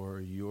or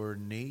your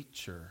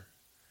nature.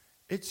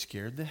 It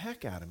scared the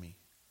heck out of me.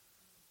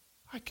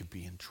 I could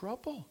be in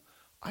trouble.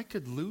 I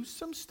could lose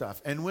some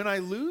stuff. And when I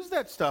lose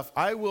that stuff,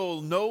 I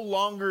will no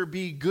longer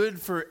be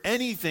good for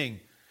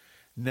anything.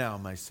 Now,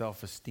 my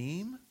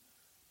self-esteem,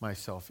 my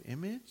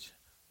self-image,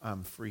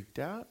 I'm freaked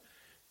out.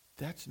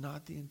 That's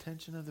not the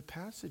intention of the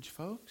passage,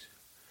 folks.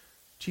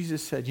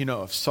 Jesus said,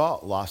 if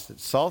salt lost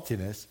its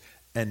saltiness,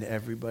 and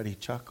everybody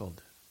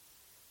chuckled.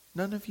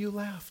 None of you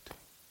laughed.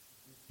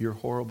 You're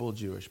horrible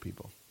Jewish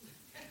people.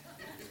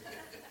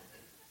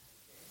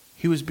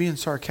 He was being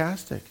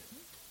sarcastic,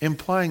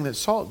 implying that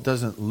salt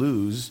doesn't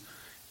lose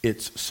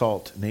its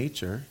salt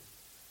nature.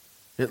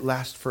 It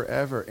lasts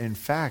forever. In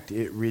fact,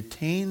 it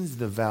retains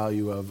the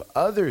value of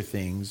other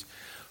things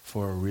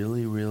for a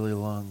really, really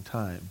long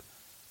time.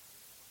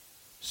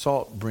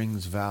 Salt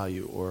brings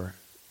value or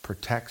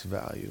protects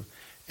value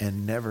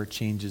and never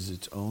changes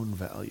its own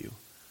value.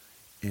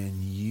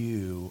 And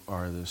you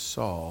are the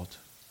salt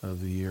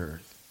of the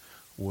earth.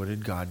 What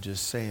did God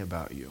just say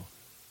about you?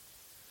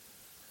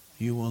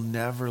 You will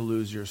never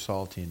lose your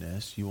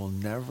saltiness. You will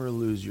never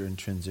lose your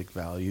intrinsic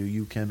value.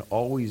 You can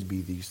always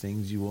be these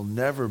things. You will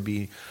never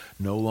be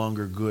no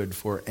longer good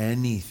for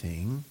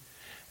anything.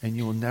 And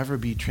you will never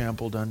be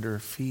trampled under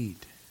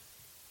feet.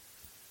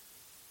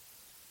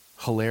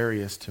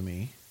 Hilarious to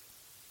me.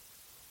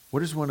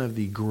 What is one of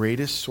the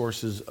greatest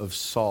sources of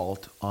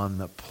salt on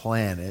the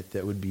planet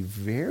that would be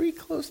very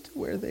close to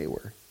where they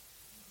were?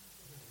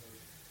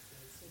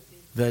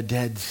 The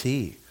Dead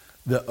Sea.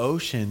 The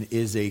ocean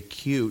is a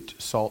cute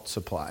salt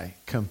supply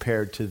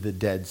compared to the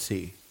Dead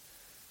Sea.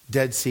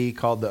 Dead Sea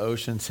called the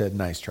ocean, said,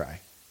 nice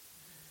try.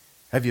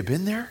 Have you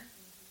been there?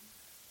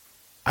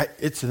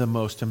 It's the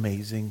most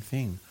amazing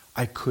thing.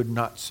 I could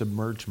not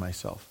submerge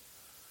myself.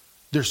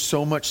 There's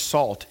so much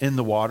salt in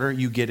the water.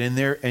 You get in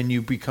there and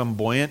you become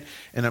buoyant.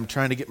 And I'm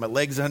trying to get my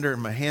legs under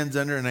and my hands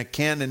under and I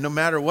can. And no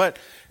matter what,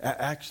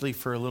 actually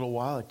for a little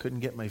while, I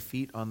couldn't get my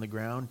feet on the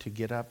ground to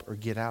get up or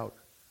get out.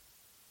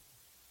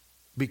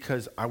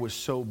 Because I was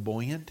so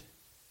buoyant.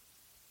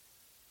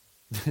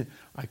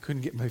 I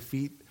couldn't get my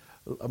feet.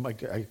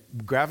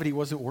 Gravity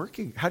wasn't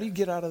working. How do you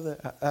get out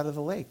of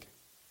the lake?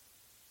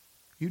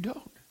 You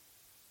don't.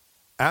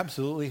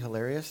 Absolutely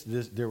hilarious.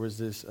 There was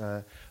this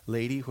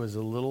lady who was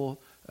a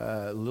little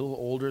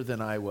older than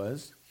I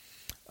was,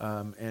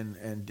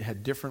 and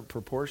had different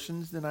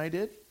proportions than I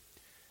did,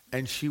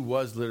 and she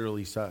was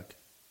literally stuck.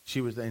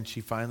 And she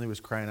finally was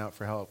crying out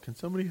for help. Can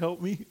somebody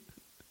help me?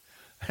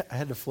 I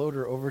had to float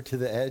her over to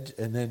the edge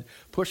and then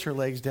push her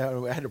legs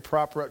down. I had to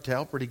prop her up to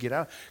help her to get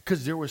out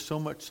because there was so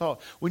much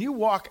salt. When you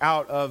walk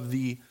out of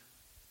the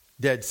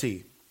Dead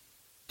Sea,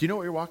 do you know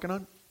what you're walking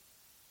on?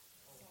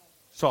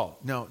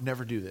 Salt. No,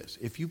 never do this.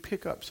 If you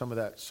pick up some of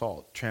that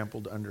salt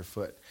trampled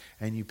underfoot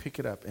and you pick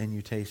it up and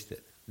you taste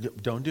it,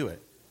 don't do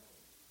it.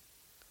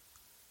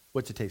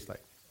 What's it taste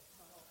like?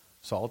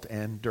 Salt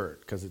and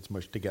dirt because it's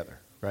mushed together,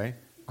 right?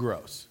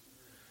 Gross.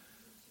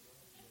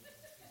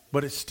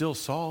 But it's still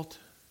salt.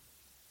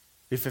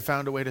 If it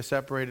found a way to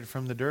separate it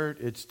from the dirt,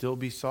 it'd still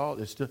be salt.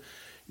 It's still,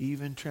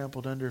 even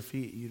trampled under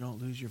feet, you don't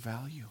lose your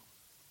value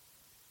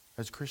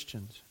as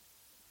Christians.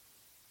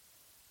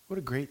 What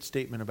a great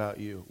statement about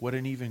you. What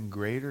an even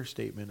greater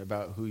statement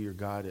about who your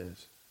God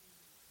is.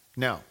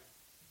 Now,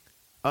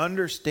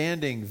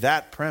 understanding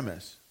that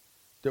premise,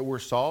 that we're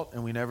salt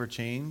and we never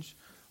change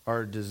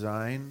our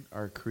design,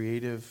 our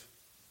creative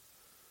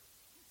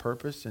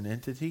purpose and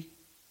entity.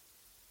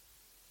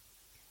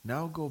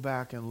 Now go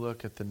back and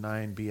look at the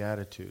 9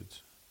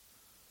 Beatitudes.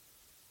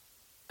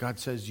 God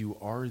says you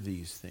are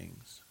these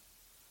things.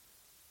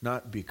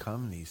 not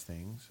become these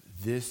things.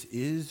 This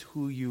is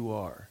who you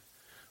are.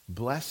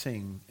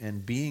 Blessing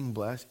and being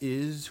blessed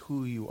is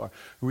who you are.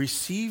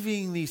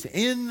 Receiving these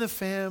in the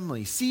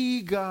family,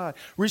 see God,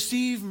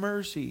 receive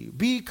mercy,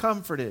 be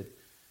comforted,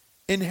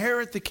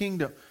 inherit the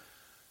kingdom.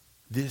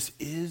 This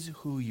is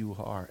who you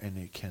are, and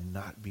it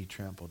cannot be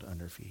trampled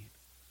under feet.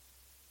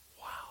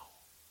 Wow.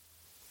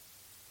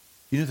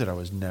 You know that I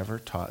was never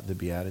taught the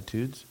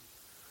Beatitudes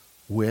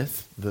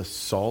with the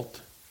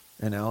salt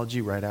analogy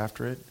right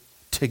after it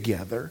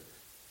together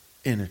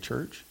in a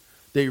church?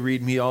 They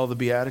read me all the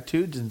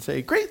Beatitudes and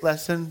say, great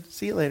lesson,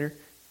 see you later.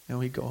 And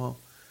we go home.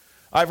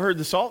 I've heard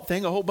the salt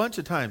thing a whole bunch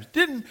of times.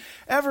 Didn't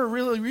ever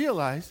really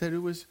realize that it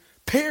was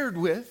paired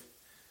with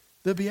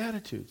the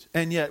Beatitudes.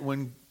 And yet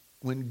when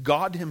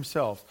God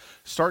himself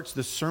starts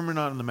the Sermon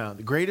on the Mount,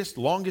 the greatest,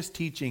 longest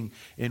teaching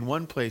in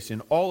one place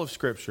in all of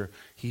Scripture,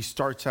 he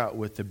starts out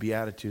with the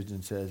Beatitudes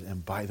and says,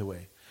 and by the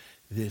way,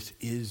 this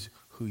is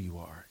who you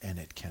are, and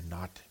it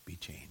cannot be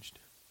changed.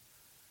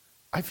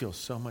 I feel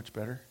so much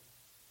better.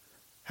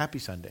 Happy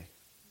Sunday.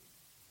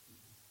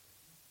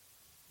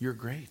 You're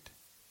great.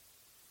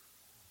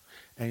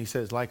 And he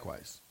says,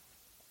 likewise,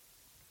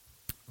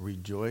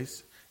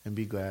 rejoice and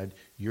be glad.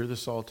 You're the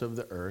salt of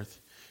the earth.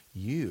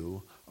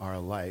 You are a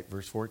light.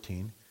 Verse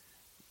 14.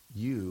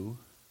 You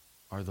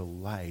are the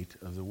light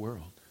of the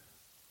world.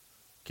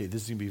 Okay,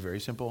 this is going to be very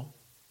simple.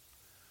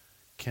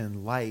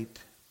 Can light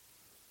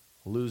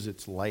lose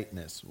its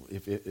lightness?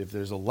 If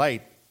there's a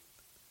light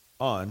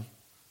on,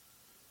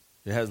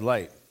 it has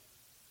light.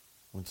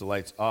 Once the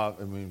light's off,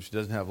 if it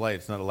doesn't have light,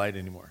 it's not a light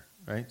anymore,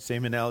 right?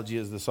 Same analogy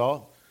as the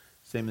salt.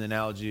 Same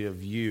analogy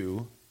of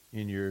you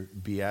in your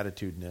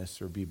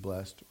beatitudeness or be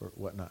blessed or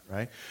whatnot,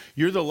 right?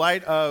 You're the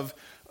light of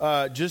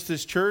just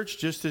this church,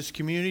 just this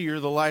community.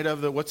 You're the light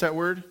of the, what's that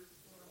word?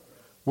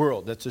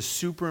 World. That's a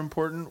super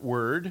important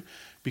word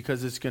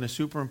because it's going to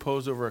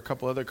superimpose over a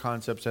couple other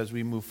concepts as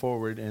we move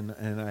forward. And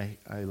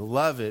I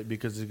love it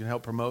because it can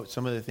help promote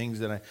some of the things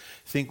that I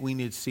think we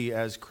need to see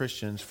as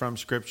Christians from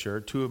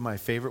Scripture. Two of my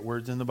favorite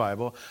words in the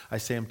Bible. I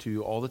say them to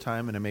you all the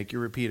time and I make you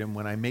repeat them.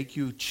 When I make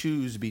you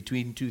choose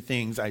between two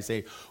things, I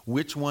say,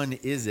 which one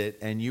is it?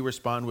 And you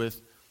respond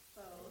with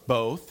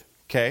both.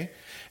 Okay?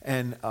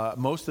 And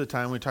most of the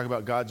time we talk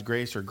about God's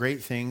grace or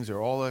great things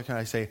or all that kind,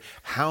 I say,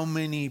 how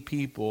many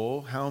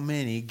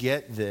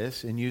get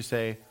this? And you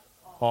say,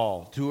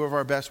 all. Two of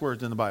our best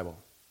words in the Bible,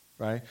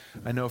 right?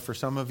 I know for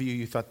some of you,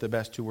 you thought the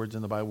best two words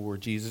in the Bible were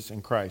Jesus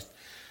and Christ.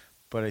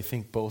 But I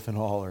think both and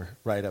all are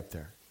right up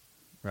there,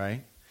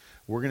 right?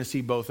 We're going to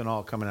see both and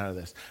all coming out of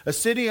this. A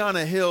city on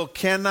a hill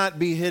cannot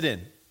be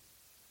hidden.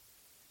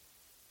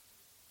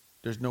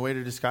 There's no way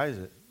to disguise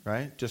it.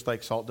 Right? Just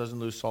like salt doesn't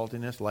lose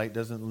saltiness, light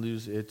doesn't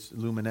lose its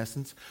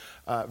luminescence.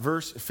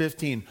 Verse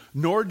 15,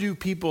 nor do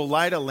people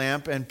light a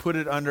lamp and put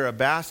it under a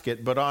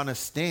basket, but on a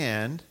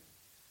stand.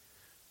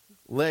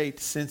 Light,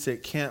 since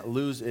it can't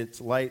lose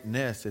its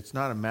lightness, it's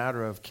not a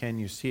matter of can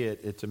you see it,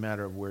 it's a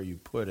matter of where you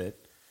put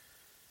it.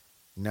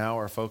 Now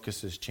our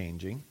focus is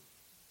changing.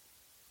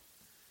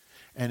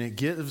 And it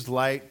gives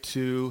light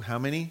to how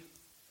many?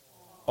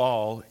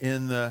 All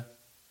in the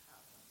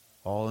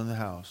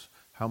house.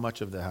 How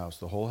much of the house?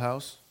 The whole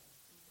house?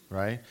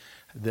 Right?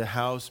 The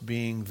house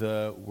being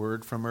the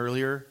word from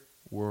earlier,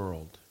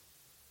 world.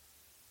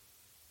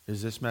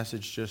 Is this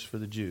message just for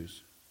the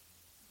Jews?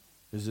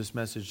 Is this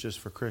message just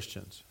for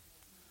Christians?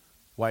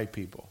 White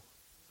people?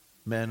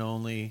 Men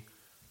only?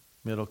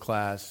 Middle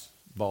class?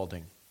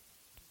 Balding?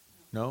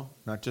 No?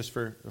 Not just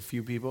for a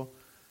few people?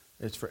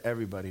 It's for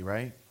everybody,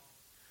 right?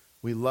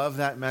 We love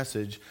that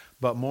message,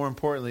 but more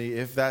importantly,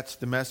 if that's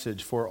the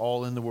message for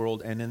all in the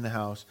world and in the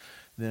house,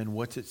 then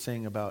what's it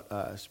saying about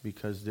us?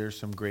 Because there's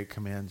some great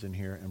commands in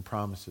here and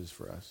promises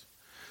for us.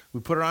 We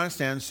put it on a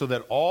stand so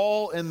that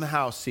all in the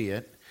house see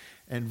it.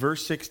 And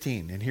verse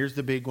 16, and here's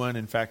the big one.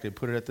 In fact, I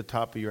put it at the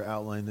top of your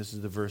outline. This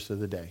is the verse of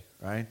the day,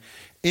 right?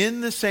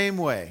 In the same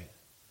way,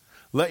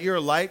 let your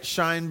light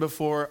shine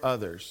before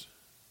others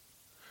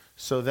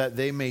so that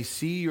they may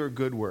see your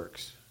good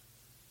works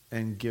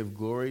and give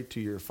glory to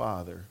your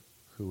Father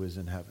who is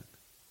in heaven.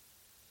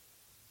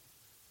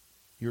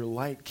 Your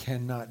light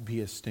cannot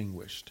be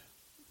extinguished.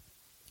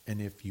 And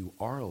if you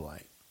are a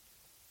light,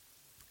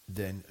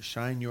 then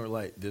shine your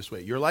light this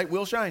way. Your light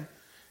will shine.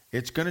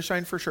 It's going to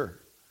shine for sure.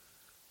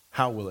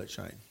 How will it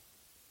shine?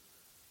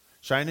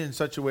 Shine in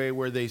such a way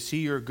where they see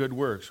your good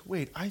works.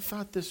 Wait, I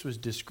thought this was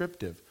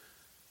descriptive.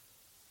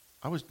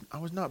 I was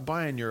not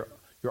buying your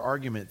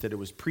argument that it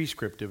was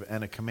prescriptive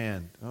and a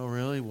command. Oh,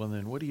 really? Well,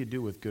 then what do you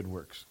do with good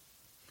works?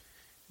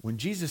 When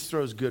Jesus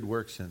throws good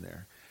works in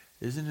there,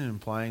 isn't it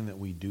implying that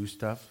we do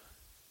stuff?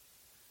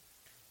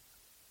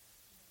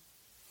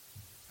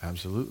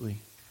 Absolutely.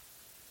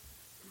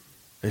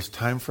 It's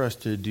time for us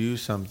to do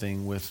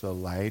something with the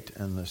light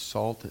and the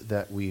salt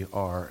that we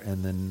are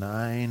and the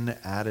 9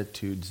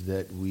 attitudes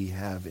that we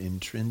have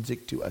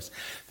intrinsic to us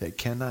that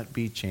cannot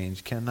be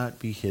changed, cannot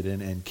be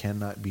hidden, and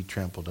cannot be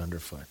trampled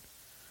underfoot.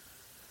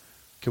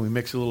 Can we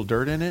mix a little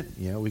dirt in it?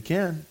 Yeah, we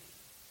can.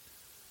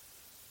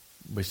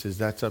 But he says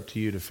that's up to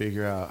you to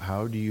figure out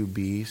how do you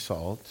be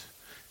salt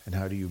And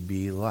how do you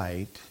be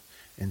light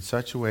in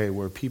such a way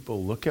where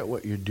people look at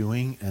what you're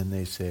doing and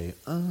they say,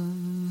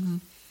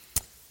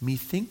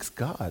 methinks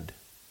God.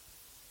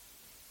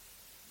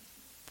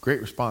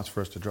 Great response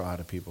for us to draw out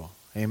of people.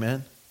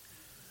 Amen?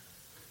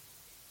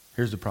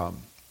 Here's the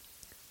problem.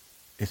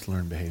 It's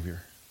learned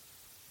behavior.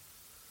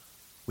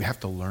 We have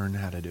to learn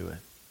how to do it.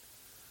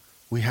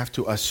 We have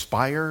to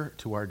aspire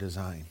to our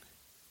design.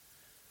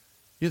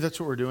 Yeah, that's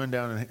what we're doing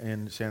down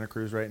in Santa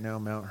Cruz right now.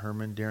 Mount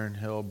Hermon, Darren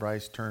Hill,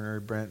 Bryce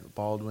Turner, Brent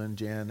Baldwin,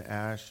 Jan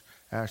Ash,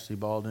 Ashley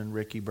Baldwin,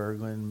 Ricky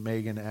Berglund,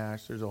 Megan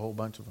Ash. There's a whole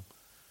bunch of them.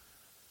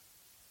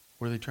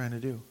 What are they trying to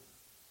do?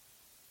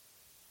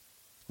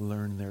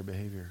 Learn their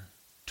behavior.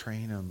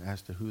 Train them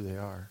as to who they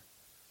are.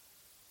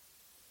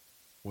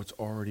 What's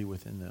already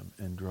within them,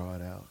 and draw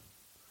it out.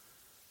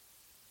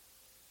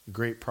 A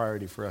great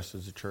priority for us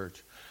as a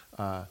church,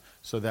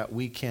 so that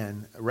we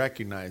can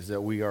recognize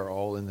that we are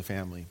all in the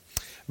family.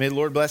 May the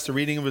Lord bless the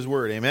reading of his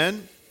word.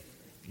 Amen?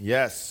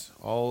 Yes,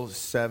 all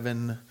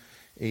 7,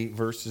 8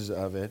 verses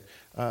of it.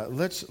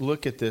 Let's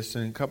look at this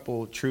and a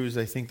couple truths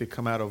I think that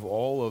come out of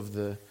all of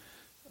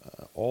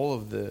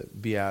the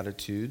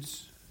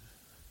Beatitudes.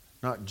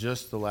 Not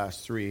just the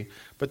last 3,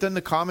 but then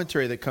the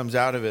commentary that comes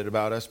out of it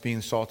about us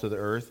being salt of the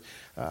earth.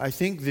 I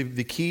think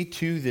the key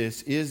to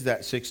this is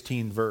that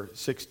 16th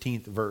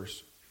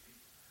verse.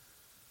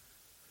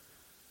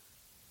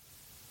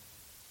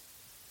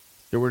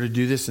 That we're to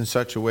do this in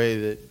such a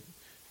way that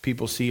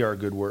people see our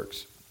good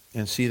works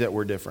and see that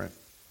we're different.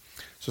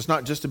 So it's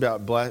not just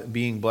about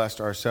being blessed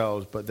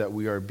ourselves, but that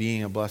we are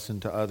being a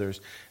blessing to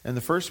others. And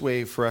the first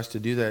way for us to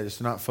do that is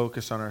to not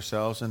focus on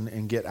ourselves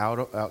and get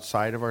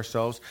outside of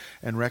ourselves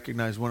and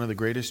recognize one of the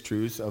greatest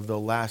truths of the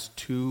last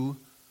 2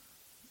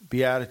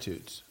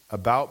 Beatitudes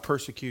about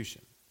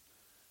persecution.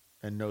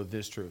 And know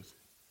this truth.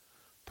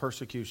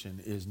 Persecution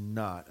is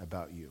not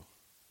about you.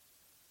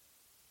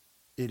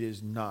 It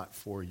is not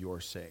for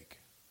your sake.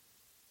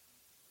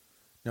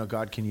 Now,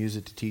 God can use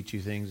it to teach you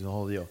things and the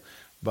whole deal.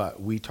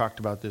 But we talked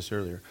about this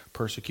earlier.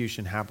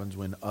 Persecution happens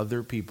when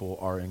other people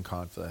are in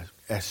conflict,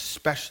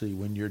 especially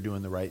when you're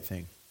doing the right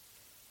thing.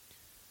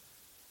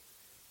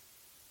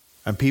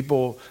 And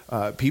people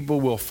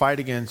will fight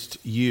against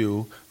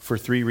you for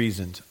 3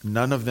 reasons.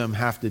 None of them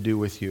have to do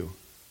with you.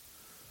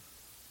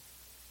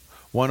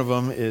 One of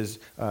them is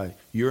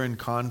you're in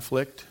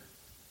conflict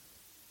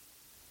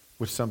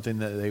with something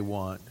that they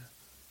want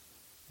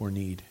or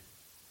need.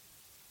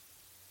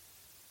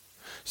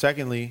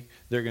 Secondly,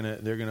 they're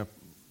gonna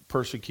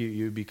persecute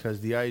you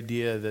because the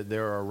idea that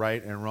there are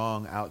right and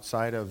wrong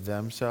outside of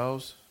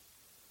themselves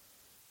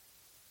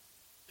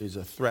is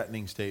a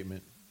threatening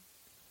statement,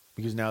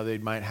 because now they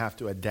might have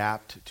to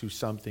adapt to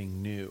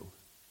something new.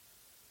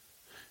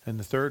 And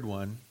the third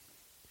one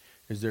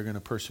is they're going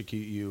to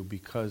persecute you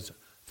because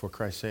for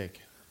Christ's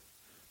sake.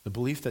 The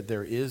belief that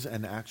there is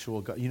an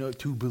actual God. You know,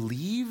 to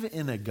believe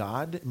in a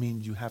God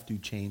means you have to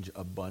change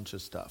a bunch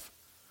of stuff.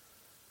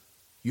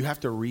 You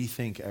have to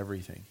rethink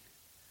everything.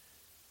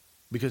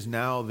 Because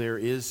now there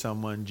is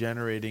someone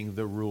generating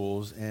the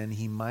rules, and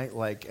he might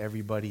like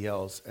everybody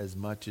else as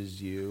much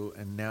as you,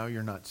 and now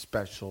you're not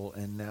special,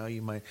 and now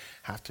you might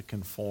have to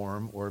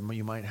conform, or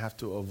you might have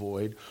to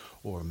avoid,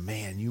 or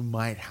man, you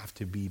might have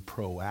to be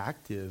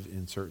proactive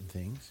in certain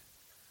things.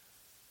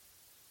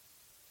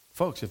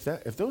 Folks,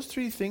 if those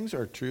 3 things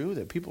are true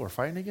that people are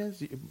fighting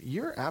against,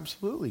 you're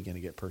absolutely going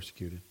to get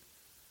persecuted.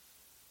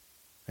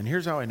 And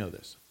here's how I know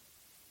this.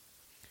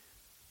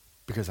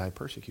 Because I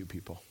persecute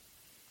people.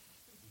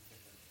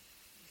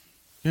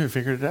 You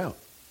figured it out.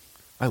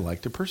 I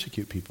like to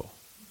persecute people.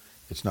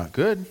 It's not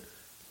good.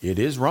 It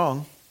is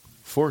wrong,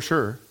 for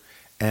sure.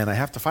 And I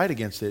have to fight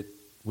against it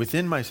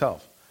within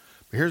myself.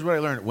 But here's what I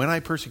learned. When I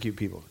persecute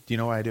people, do you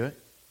know why I do it?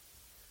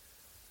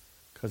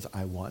 Because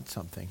I want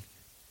something.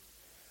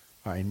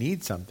 Or I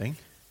need something.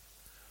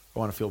 I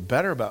want to feel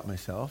better about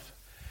myself.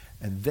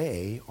 And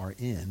they are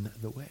in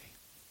the way.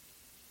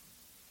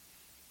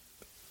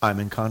 I'm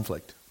in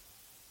conflict.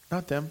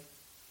 Not them.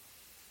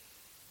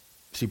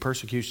 See,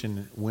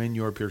 persecution, when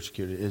you're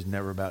persecuted, is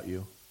never about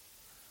you.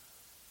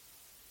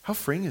 How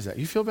freeing is that?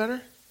 You feel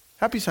better?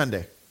 Happy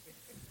Sunday.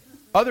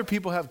 Other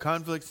people have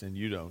conflicts and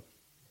you don't.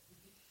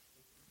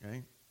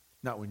 Okay?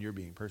 Not when you're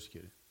being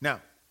persecuted. Now, you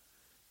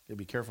gotta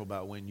be careful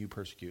about when you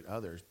persecute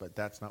others, but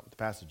that's not what the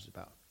passage is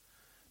about.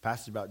 The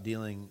passage is about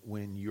dealing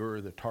when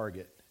you're the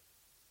target.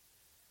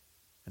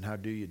 And how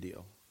do you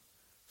deal?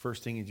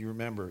 First thing is you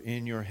remember,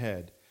 in your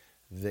head,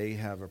 they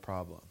have a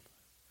problem.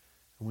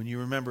 When you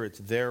remember it's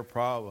their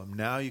problem,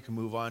 now you can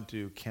move on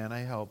to, can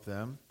I help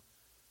them?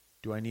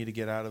 Do I need to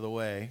get out of the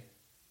way?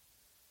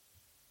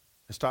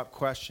 And stop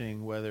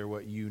questioning whether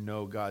what you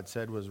know God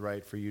said was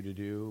right for you to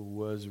do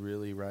was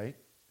really right.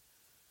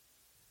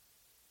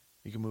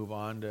 You can move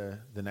on to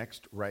the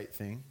next right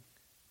thing.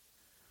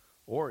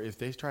 Or if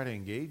they try to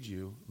engage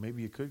you,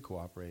 maybe you could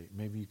cooperate.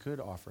 Maybe you could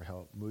offer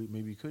help.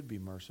 Maybe you could be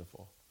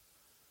merciful.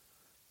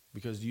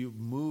 Because you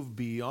move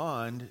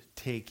beyond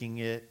taking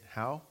it,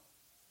 how?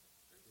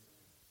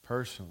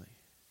 Personally.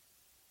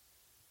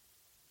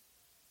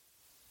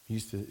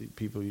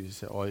 People used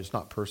to say, oh, it's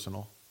not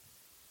personal.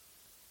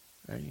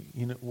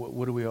 You know,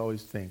 what do we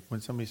always think?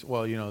 When somebody says,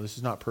 well, this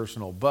is not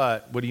personal,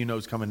 but what do you know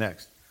is coming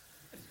next?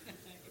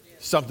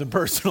 Something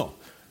personal,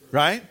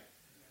 right?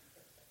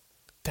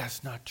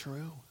 That's not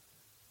true.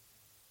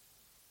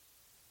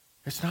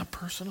 It's not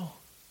personal.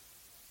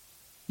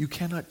 You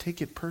cannot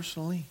take it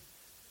personally.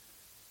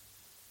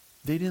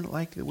 They didn't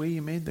like the way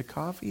you made the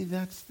coffee.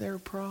 That's their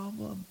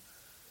problem.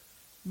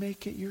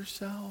 Make it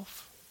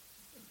yourself.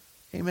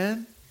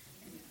 Amen?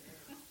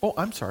 Oh,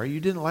 I'm sorry. You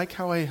didn't like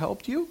how I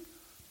helped you?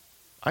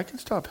 I can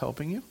stop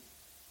helping you.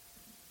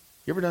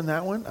 You ever done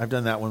that one? I've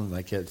done that one with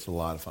my kids. It's a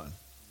lot of fun.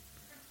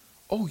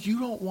 Oh, you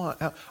don't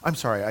want... I'm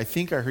sorry. I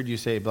think I heard you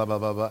say blah, blah,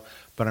 blah, blah.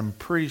 But I'm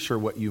pretty sure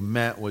what you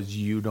meant was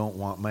you don't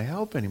want my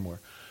help anymore.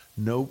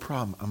 No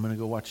problem. I'm going to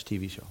go watch a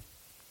TV show.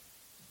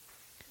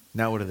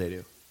 Now what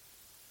do?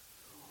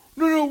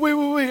 No,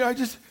 wait. I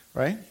just...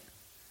 Right?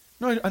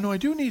 No, I know I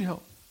do need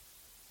help.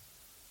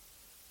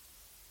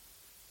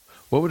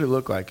 What would it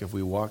look like if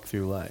we walked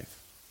through life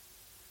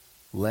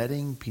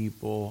letting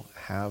people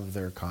have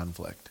their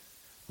conflict,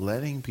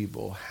 letting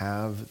people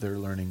have their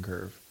learning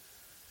curve,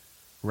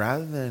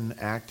 rather than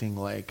acting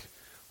like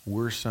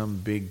we're some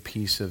big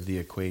piece of the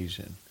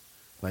equation,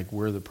 like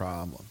we're the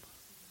problem?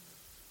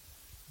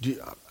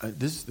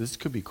 This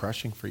could be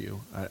crushing for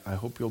you. I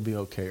hope you'll be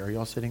okay. Are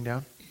y'all sitting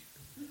down?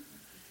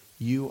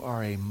 You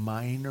are a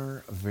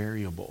minor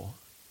variable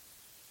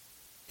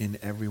in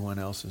everyone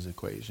else's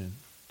equation.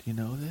 Do you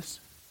know this?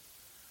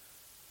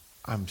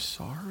 I'm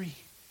sorry.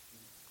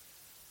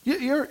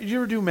 You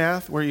ever do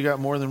math where you got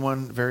more than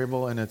one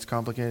variable and it's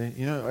complicated?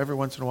 Every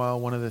once in a while,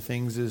 one of the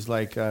things is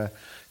like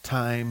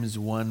times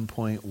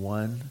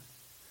 1.1.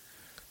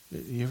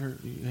 You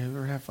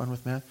ever have fun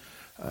with math?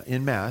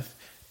 In math,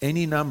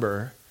 any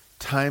number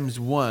times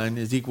 1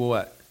 is equal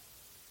what?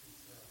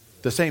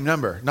 The same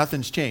number.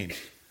 Nothing's changed.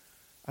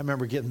 I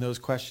remember getting those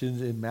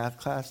questions in math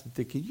class and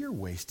thinking, you're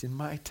wasting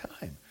my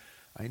time.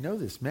 I know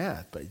this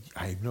math, but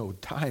I know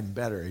time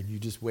better, and you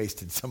just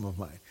wasted some of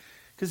mine.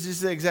 Because it's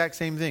the exact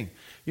same thing.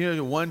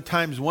 1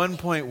 times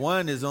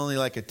 1.1 is only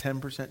like a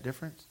 10%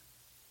 difference.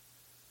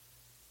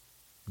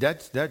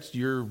 That's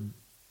your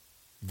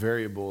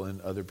variable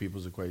in other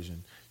people's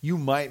equation. You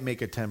might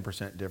make a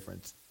 10%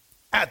 difference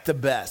at the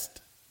best.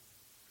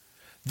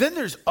 Then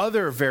there's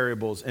other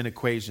variables in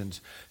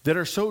equations that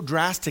are so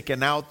drastic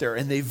and out there,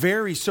 and they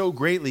vary so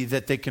greatly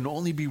that they can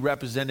only be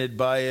represented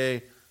by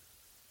a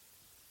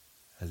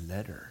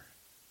letter.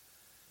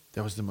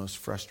 That was the most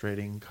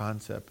frustrating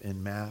concept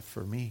in math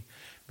for me,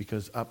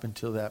 because up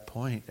until that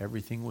point,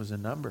 everything was a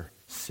number.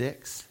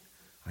 6.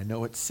 I know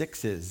what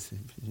 6 is.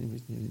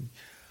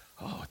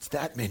 Oh, it's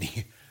that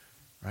many,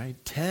 right?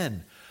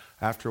 10.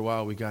 After a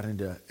while, we got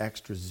into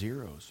extra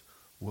zeros.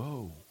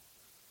 Whoa.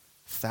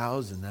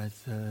 1,000,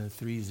 that's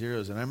 3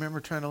 zeros. And I remember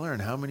trying to learn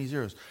how many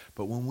zeros.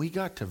 But when we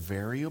got to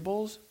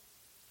variables,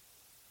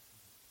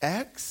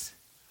 X,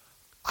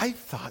 I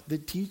thought the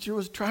teacher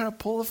was trying to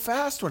pull a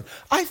fast one.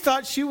 I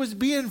thought she was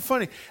being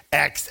funny.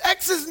 X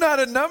is not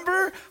a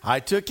number. I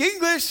took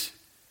English.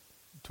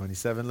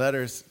 27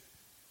 letters.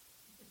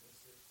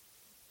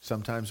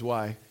 Sometimes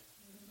Y.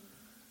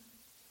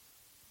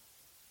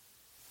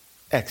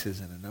 X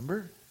isn't a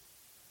number.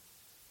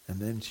 And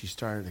then she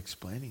started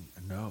explaining,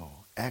 no,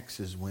 X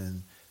is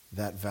when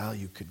that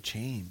value could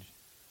change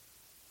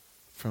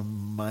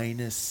from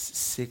minus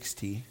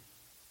 60.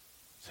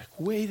 It's like,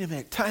 wait a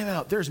minute, time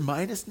out. There's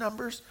minus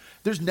numbers?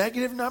 There's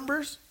negative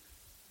numbers?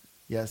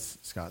 Yes,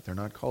 Scott, they're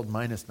not called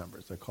minus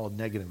numbers. They're called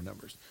negative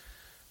numbers.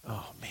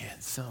 Oh, man,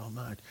 so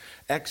much.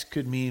 X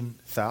could mean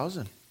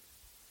 1,000.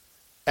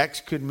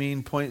 X could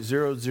mean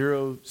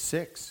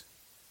 0.006.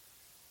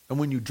 And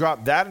when you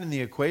drop that in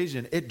the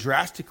equation, it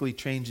drastically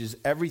changes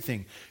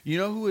everything. You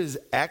know who is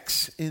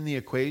X in the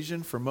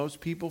equation for most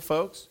people,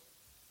 folks?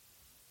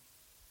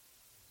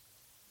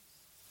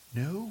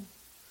 No.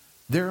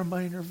 They're a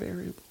minor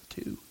variable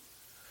too.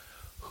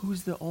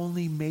 Who's the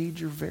only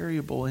major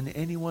variable in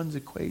anyone's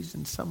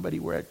equation? Somebody,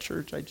 we're at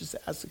church, I just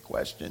asked a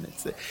question.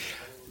 It's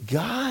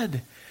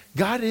God.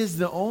 God is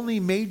the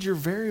only major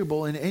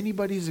variable in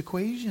anybody's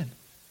equation.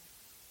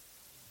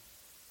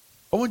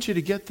 I want you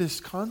to get this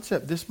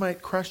concept. This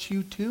might crush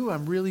you too.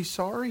 I'm really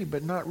sorry,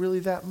 but not really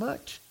that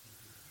much.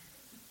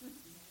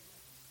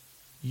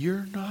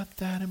 You're not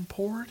that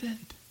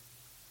important.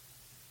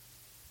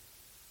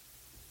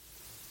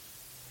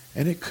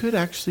 And it could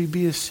actually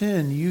be a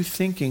sin, you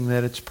thinking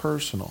that it's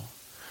personal.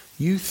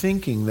 You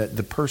thinking that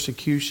the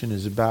persecution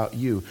is about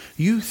you.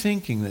 You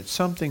thinking that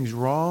something's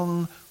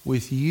wrong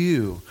with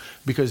you.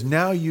 Because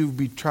now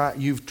you've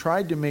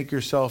tried to make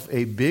yourself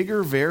a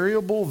bigger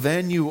variable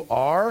than you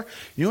are.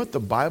 You know what the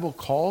Bible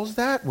calls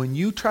that? When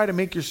you try to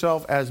make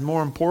yourself as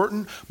more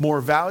important,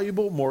 more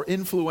valuable, more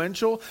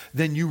influential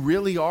than you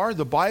really are,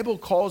 the Bible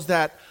calls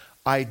that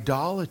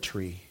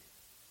idolatry.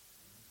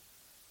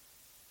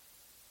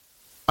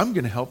 I'm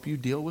going to help you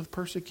deal with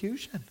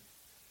persecution.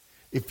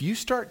 If you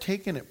start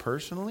taking it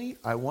personally,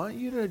 I want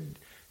you to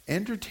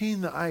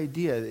entertain the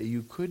idea that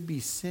you could be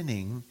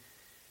sinning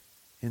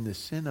in the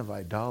sin of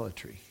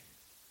idolatry.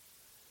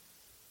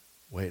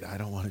 wait, I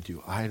don't want to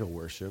do idol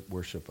worship,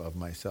 worship of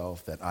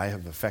myself, that I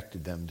have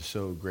affected them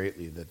so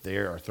greatly that they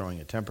are throwing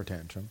a temper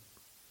tantrum.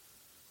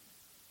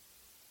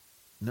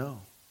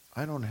 No,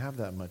 I don't have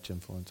that much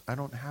influence. I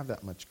don't have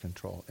that much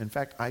control. In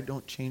fact, I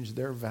don't change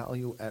their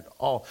value at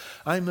all.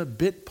 I'm a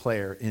bit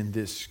player in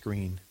this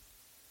screen.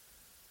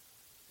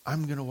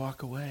 I'm going to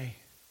walk away.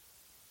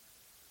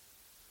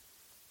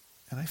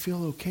 And I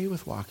feel okay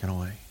with walking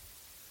away.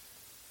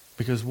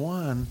 Because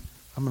one,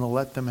 I'm going to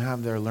let them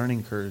have their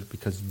learning curves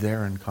because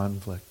they're in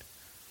conflict.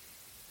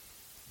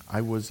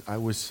 I was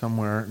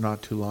somewhere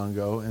not too long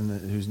ago, and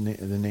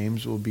the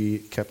names will be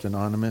kept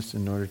anonymous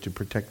in order to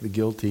protect the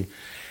guilty.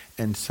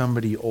 And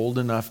somebody old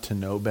enough to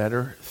know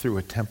better threw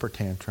a temper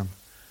tantrum.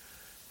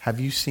 Have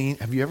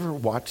you ever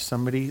watched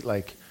somebody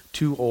like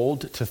too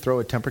old to throw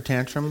a temper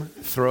tantrum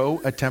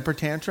throw a temper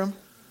tantrum?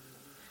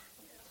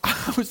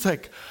 I was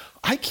like,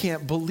 I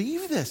can't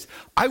believe this.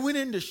 I went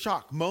into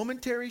shock,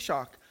 momentary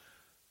shock.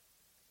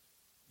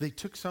 They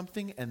took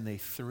something and they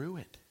threw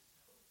it.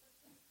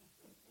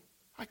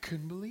 I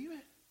couldn't believe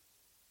it.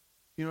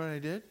 You know what I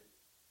did?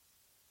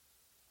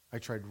 I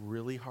tried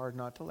really hard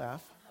not to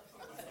laugh.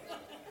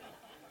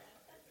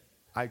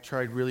 I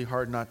tried really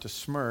hard not to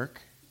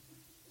smirk.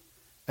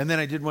 And then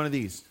I did one of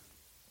these.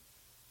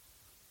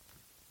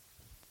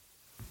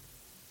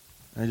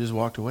 And I just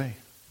walked away.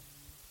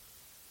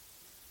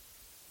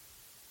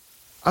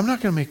 I'm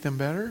not going to make them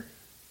better.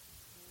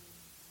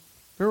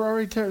 They're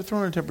already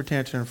throwing a temper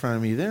tantrum in front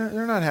of me.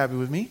 They're not happy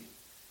with me.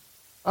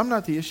 I'm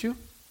not the issue.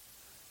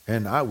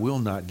 And I will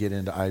not get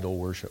into idol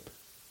worship.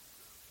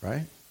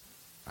 Right?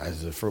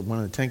 As for one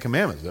of the 10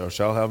 Commandments, thou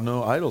shalt have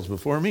no idols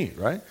before me.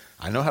 Right?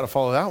 I know how to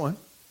follow that one.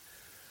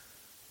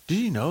 Did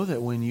you know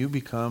that when you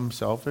become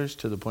selfish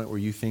to the point where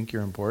you think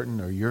you're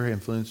important or you're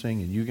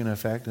influencing and you can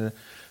affect it,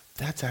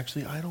 that's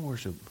actually idol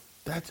worship.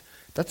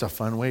 That's a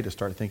fun way to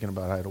start thinking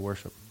about idol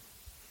worship.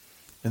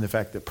 And the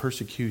fact that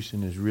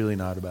persecution is really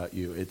not about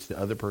you. It's the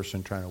other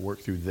person trying to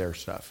work through their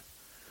stuff.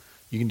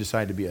 You can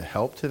decide to be a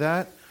help to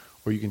that,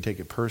 or you can take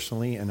it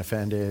personally and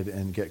offended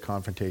and get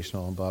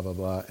confrontational and blah, blah,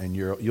 blah, and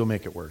you'll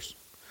make it worse.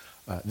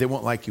 They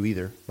won't like you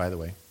either, by the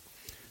way,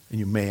 and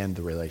you may end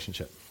the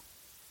relationship.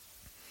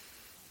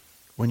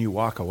 When you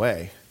walk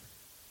away,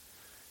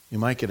 you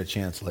might get a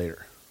chance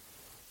later.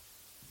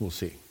 We'll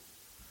see.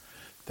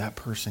 That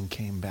person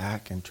came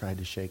back and tried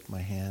to shake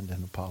my hand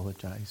and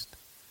apologized.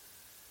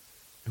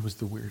 It was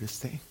the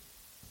weirdest thing.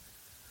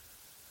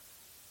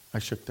 I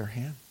shook their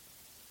hand.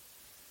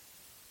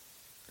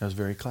 That was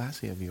very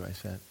classy of you, I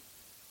said.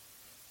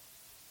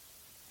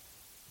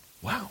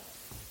 Wow.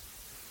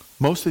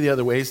 Most of the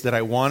other ways that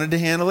I wanted to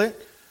handle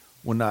it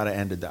would not have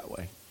ended that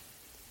way.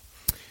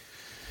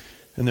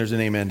 And there's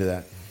an amen to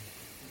that.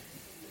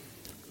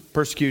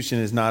 Persecution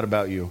is not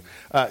about you.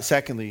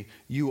 Secondly,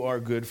 you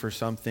are good for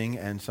something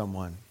and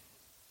someone.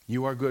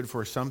 You are good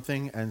for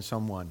something and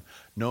someone.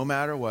 No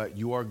matter what,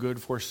 you are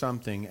good for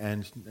something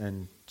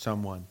and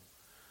someone.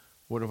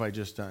 What have I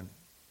just done?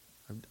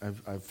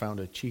 I've found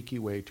a cheeky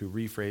way to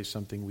rephrase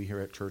something we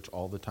hear at church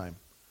all the time.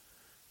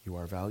 You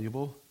are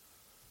valuable.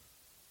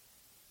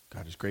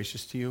 God is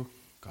gracious to you.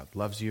 God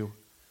loves you.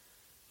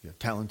 You have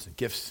talents and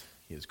gifts.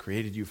 He has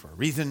created you for a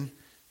reason.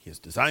 He has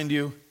designed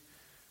you.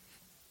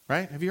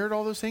 Right? Have you heard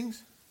all those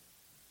things?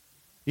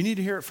 You need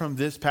to hear it from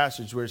this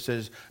passage where it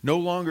says, no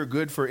longer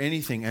good for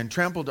anything and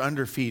trampled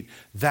under feet.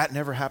 That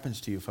never happens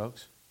to you,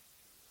 folks.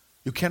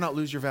 You cannot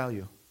lose your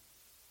value.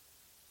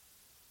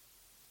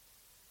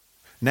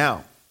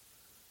 Now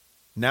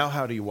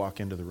how do you walk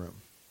into the room?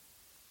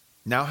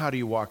 Now how do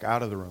you walk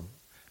out of the room?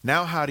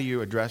 Now how do you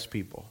address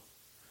people?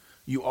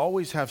 You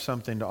always have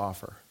something to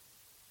offer.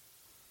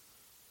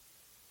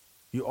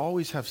 You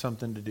always have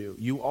something to do.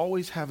 You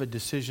always have a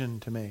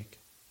decision to make.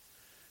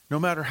 No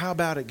matter how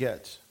bad it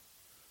gets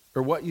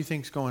or what you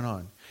think's going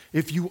on.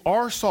 If you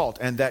are salt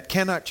and that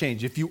cannot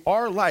change, if you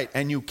are light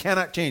and you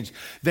cannot change,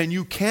 then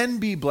you can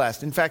be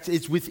blessed. In fact,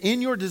 it's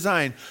within your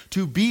design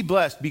to be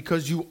blessed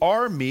because you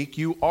are meek,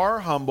 you are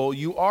humble,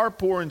 you are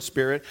poor in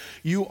spirit,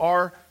 you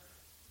are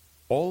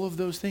all of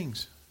those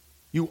things.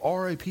 You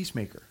are a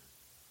peacemaker.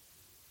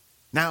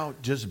 Now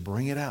just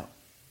bring it out.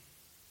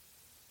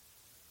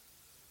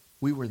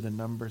 We were the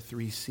number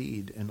 3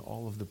 seed in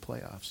all of the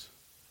playoffs.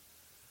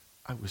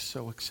 I was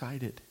so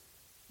excited.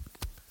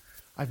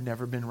 I've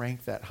never been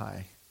ranked that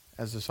high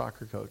as a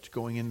soccer coach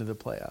going into the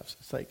playoffs.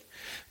 It's like,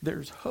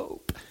 there's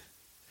hope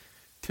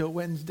till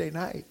Wednesday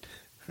night.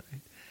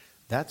 Right?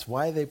 That's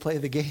why they play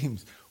the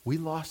games. We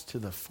lost to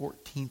the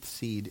 14th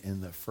seed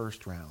in the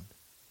first round.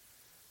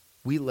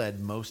 We led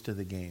most of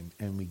the game,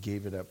 and we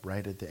gave it up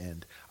right at the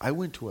end. I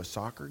went to a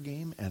soccer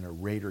game, and a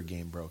Raider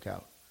game broke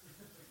out.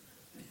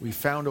 We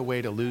found a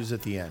way to lose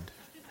at the end.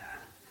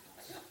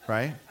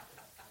 Right?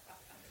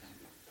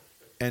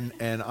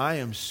 And I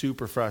am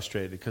super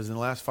frustrated because in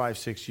the last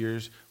 5-6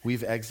 years,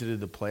 we've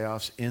exited the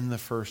playoffs in the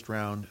first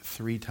round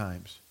 3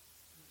 times.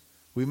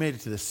 We made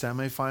it to the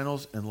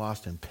semifinals and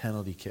lost in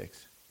penalty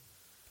kicks.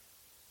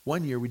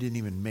 One year, we didn't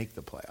even make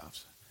the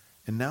playoffs.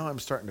 And now I'm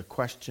starting to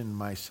question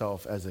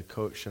myself as a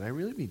coach. Should I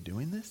really be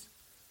doing this?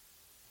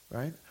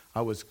 Right?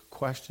 I was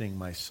questioning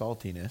my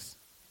saltiness,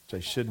 which I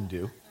shouldn't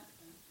do.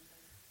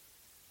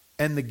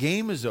 And the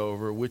game is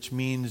over, which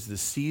means the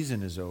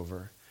season is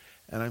over.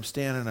 And I'm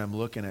standing, I'm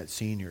looking at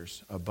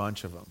seniors, a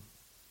bunch of them,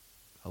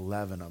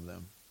 11 of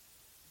them.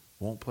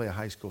 Won't play a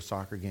high school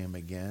soccer game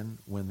again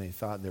when they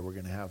thought they were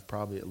going to have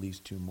probably at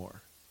least 2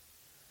 more.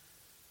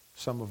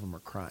 Some of them are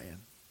crying.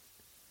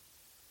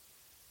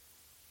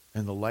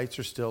 And the lights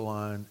are still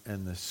on,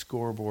 and the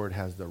scoreboard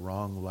has the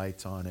wrong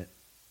lights on it,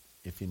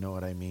 if you know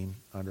what I mean,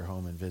 under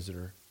home and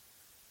visitor.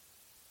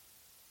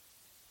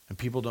 And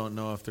people don't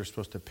know if they're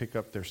supposed to pick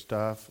up their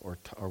stuff, or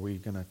are we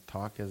going to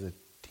talk as a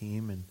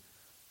team? And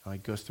I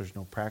guess there's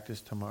no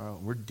practice tomorrow.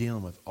 We're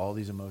dealing with all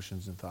these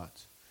emotions and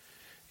thoughts.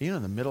 You know,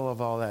 in the middle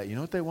of all that, you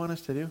know what they want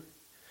us to do?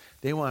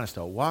 They want us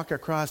to walk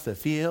across the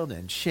field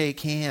and shake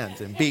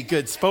hands and be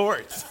good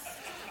sports.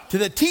 To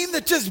the team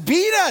that just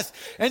beat us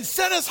and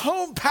sent us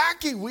home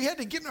packing. We had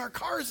to get in our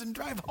cars and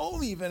drive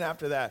home even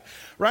after that,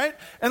 right?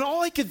 And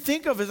all I could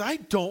think of is, I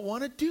don't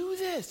want to do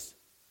this.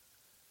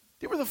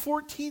 They were the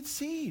 14th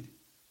seed.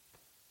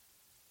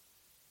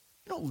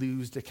 You don't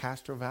lose to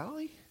Castro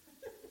Valley.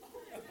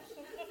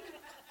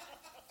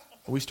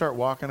 We start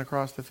walking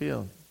across the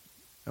field,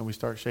 and we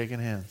start shaking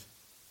hands.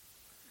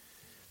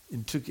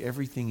 It took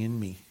everything in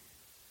me.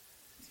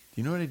 Do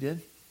you know what I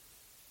did?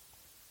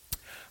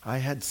 I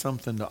had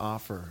something to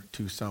offer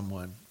to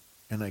someone,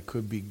 and I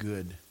could be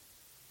good.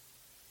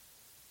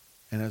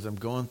 And as I'm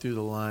going through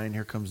the line,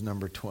 here comes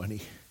number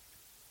 20.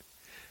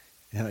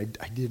 And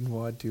I didn't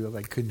want to,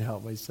 I couldn't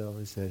help myself.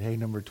 I said, "Hey,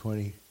 number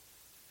 20,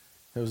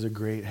 that was a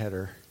great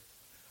header.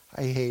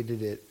 I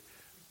hated it,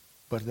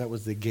 but that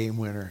was the game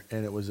winner,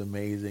 and it was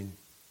amazing.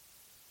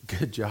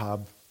 Good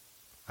job.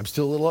 I'm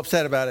still a little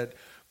upset about it,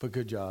 but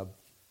good job."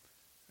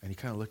 And he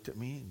kind of looked at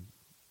me and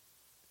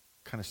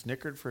kind of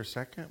snickered for a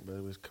second,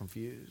 but was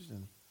confused.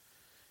 And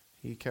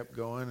he kept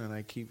going, and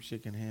I keep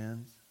shaking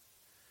hands.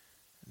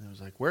 And I was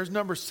like, "Where's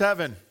number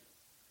 7?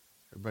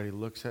 Everybody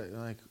looks at me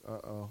like,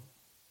 uh-oh.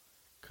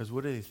 Because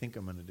what do they think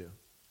I'm going to do?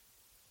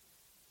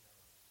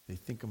 They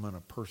think I'm going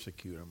to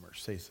persecute them or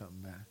say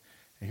something bad.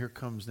 And here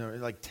comes,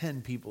 like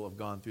 10 people have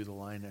gone through the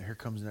line. And here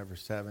comes number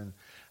 7.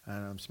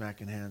 And I'm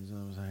smacking hands.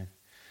 And I was like,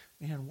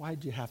 "Man,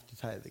 why'd you have to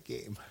tie the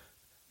game?"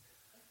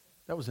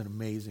 That was an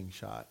amazing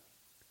shot.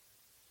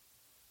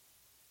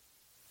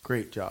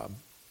 Great job.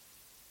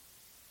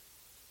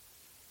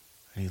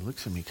 And he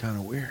looks at me kind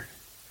of weird.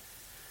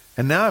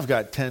 And now I've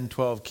got 10,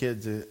 12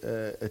 kids'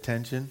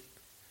 attention.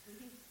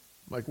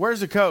 I'm like, "Where's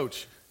the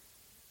coach?"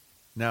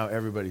 Now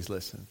everybody's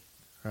listening,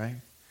 right?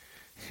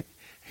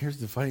 Here's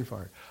the funny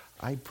part.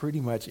 I pretty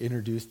much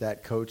introduced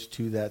that coach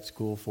to that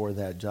school for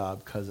that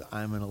job because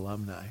I'm an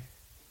alumni.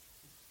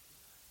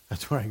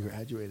 That's where I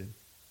graduated.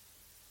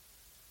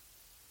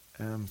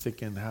 And I'm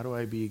thinking, how do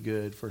I be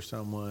good for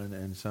someone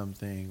and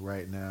something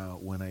right now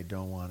when I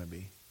don't want to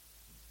be?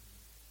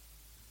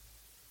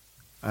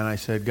 And I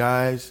said,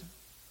 "Guys,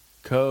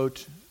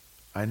 coach,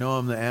 I know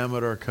I'm the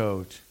Amador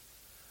coach,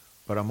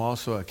 but I'm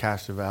also a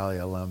Castro Valley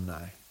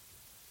alumni,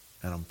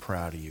 and I'm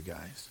proud of you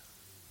guys."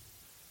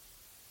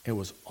 It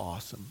was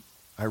awesome.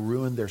 I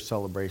ruined their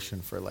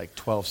celebration for like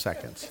 12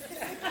 seconds.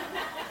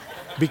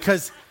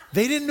 Because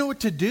they didn't know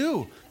what to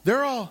do.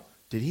 They're all,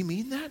 "Did he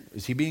mean that?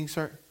 Is he being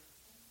sorry?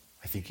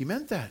 I think he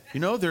meant that." You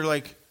know, they're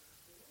like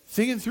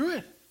thinking through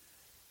it.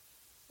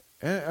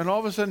 And all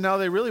of a sudden now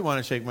they really want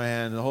to shake my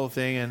hand and the whole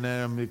thing. And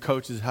then the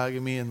coach is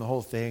hugging me and the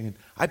whole thing. And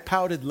I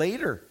pouted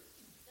later.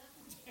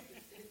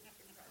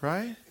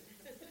 Right?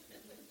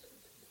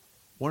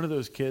 One of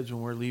those kids,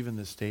 when we're leaving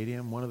the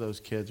stadium, one of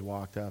those kids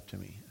walked up to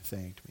me and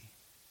thanked me.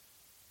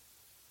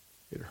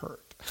 It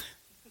hurt.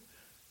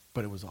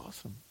 But it was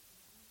awesome.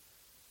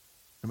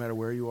 No matter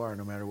where you are,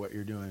 no matter what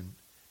you're doing,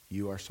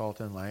 you are salt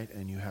and light,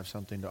 and you have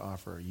something to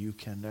offer. You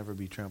can never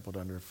be trampled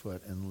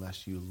underfoot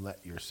unless you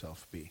let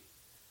yourself be.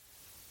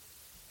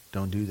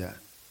 Don't do that.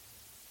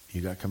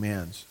 You got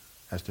commands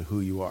as to who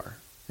you are.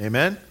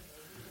 Amen?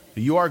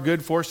 You are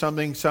good for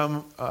something,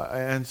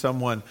 and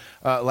someone.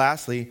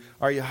 Lastly,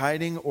 are you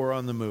hiding or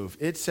on the move?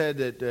 It said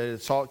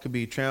that salt could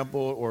be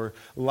trampled or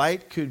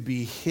light could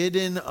be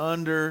hidden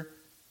under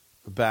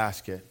a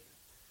basket.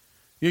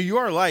 You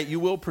are light. You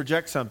will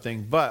project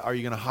something, but are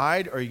you going to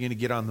hide or are you going to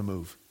get on the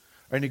move?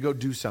 Are you going to go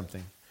do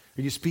something?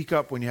 Or you speak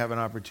up when you have an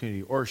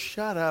opportunity, or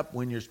shut up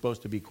when you're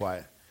supposed to be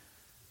quiet,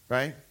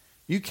 right?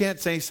 You can't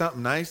say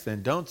something nice,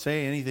 then don't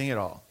say anything at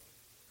all,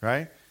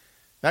 right?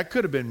 That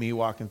could have been me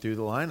walking through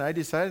the line. I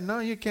decided, no,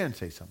 you can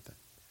say something.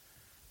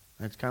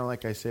 It's kind of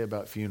like I say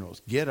about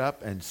funerals. Get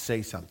up and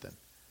say something.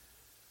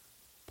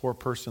 Poor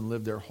person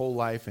lived their whole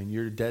life and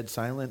you're dead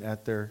silent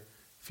at their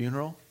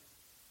funeral.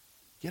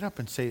 Get up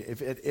and say,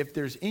 if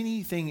there's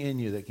anything in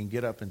you that can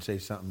get up and say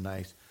something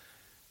nice,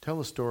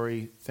 tell a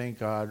story, thank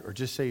God, or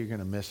just say you're going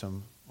to miss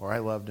him, or I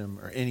loved him,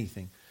 or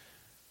anything.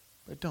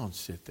 But don't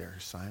sit there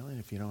silent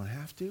if you don't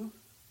have to.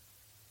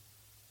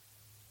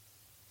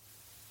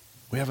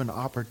 We have an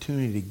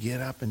opportunity to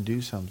get up and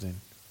do something.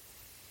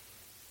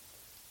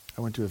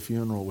 I went to a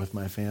funeral with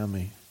my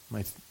family.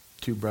 My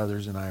 2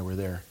 brothers and I were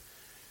there.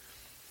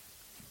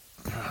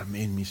 It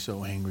made me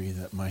so angry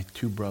that my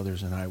two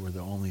brothers and I were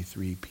the only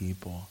three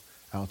people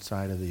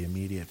outside of the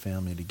immediate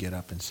family to get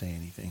up and say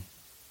anything.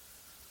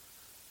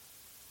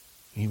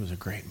 He was a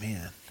great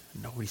man.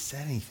 Nobody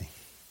said anything.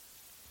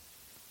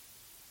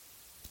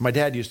 My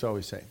dad used to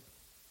always say,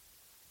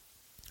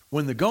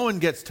 when the going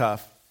gets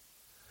tough,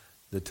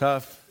 the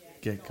tough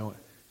get going.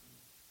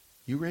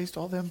 You raised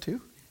all them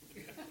too?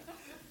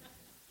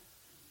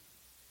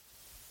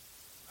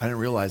 I didn't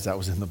realize that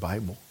was in the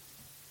Bible.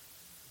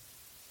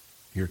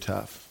 You're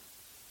tough.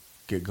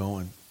 Get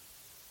going.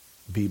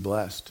 Be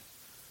blessed.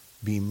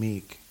 Be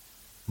meek.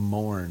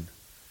 Mourn.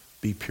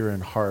 Be pure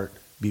in heart.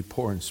 Be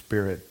poor in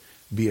spirit.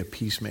 Be a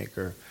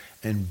peacemaker.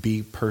 And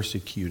be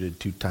persecuted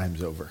 2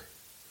 times over.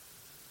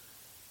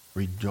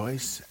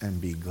 Rejoice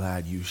and be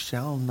glad. You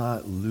shall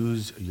not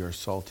lose your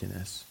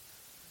saltiness.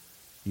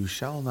 You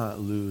shall not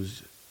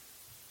lose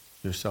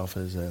yourself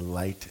as a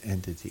light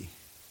entity.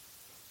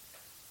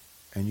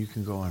 And you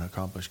can go and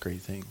accomplish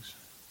great things.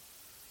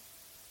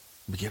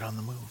 But get on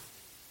the move.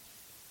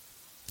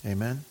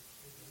 Amen.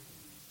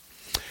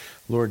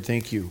 Lord,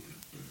 thank you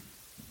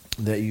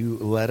that you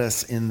let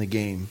us in the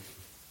game.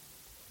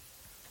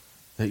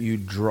 That you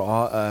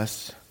draw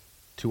us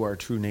to our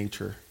true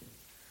nature.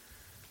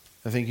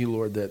 I thank you,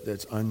 Lord, that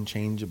that's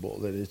unchangeable,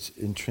 that it's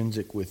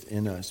intrinsic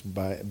within us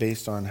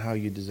based on how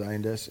you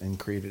designed us and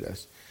created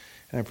us.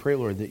 And I pray,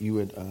 Lord, that you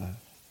would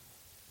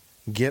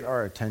get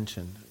our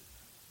attention,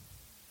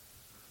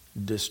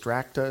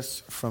 distract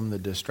us from the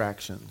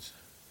distractions,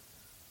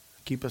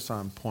 keep us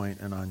on point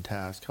and on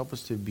task, help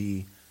us to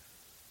be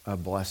a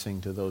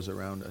blessing to those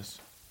around us,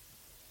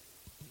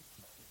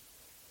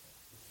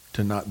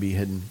 to not be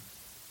hidden.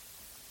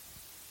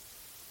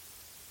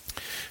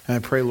 And I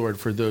pray, Lord,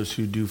 for those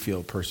who do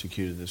feel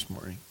persecuted this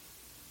morning.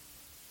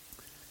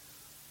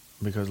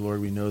 Because, Lord,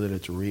 we know that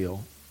it's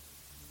real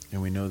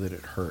and we know that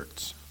it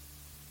hurts.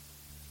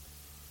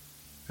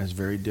 And it's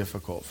very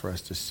difficult for us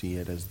to see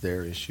it as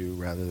their issue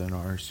rather than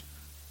ours.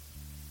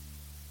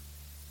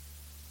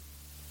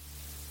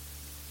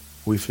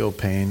 We feel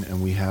pain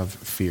and we have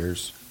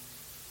fears.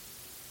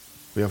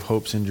 We have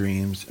hopes and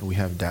dreams and we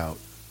have doubt.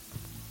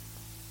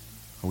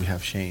 And we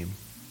have shame.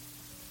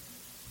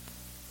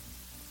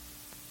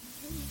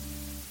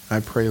 I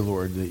pray,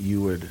 Lord, that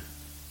you would,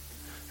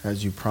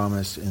 as you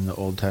promised in the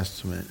Old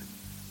Testament,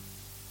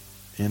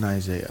 in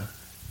Isaiah,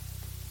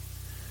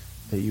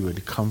 that you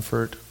would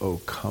comfort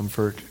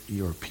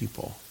your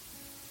people.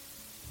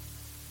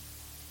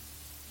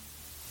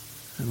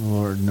 And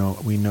Lord,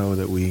 we know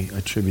that we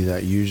attribute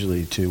that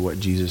usually to what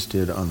Jesus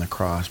did on the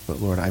cross,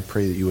 but Lord, I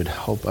pray that you would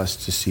help us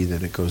to see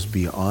that it goes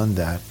beyond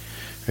that.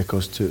 It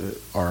goes to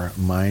our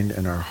mind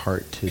and our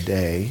heart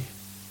today.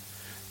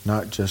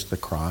 Not just the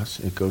cross,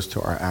 it goes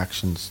to our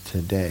actions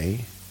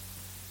today,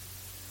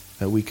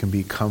 that we can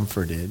be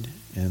comforted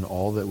in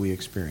all that we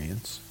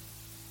experience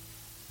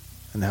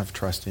and have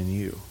trust in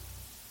you.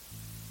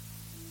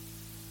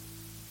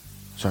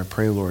 So I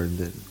pray, Lord,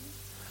 that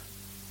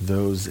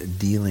those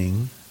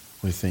dealing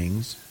with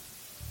things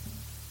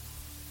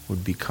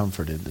would be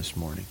comforted this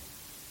morning,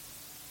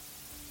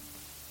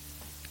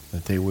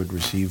 that they would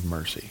receive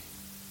mercy,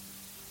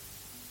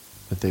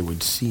 that they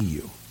would see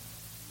you,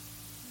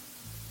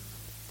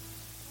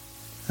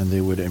 and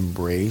they would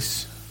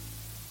embrace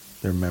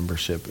their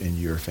membership in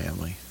your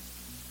family.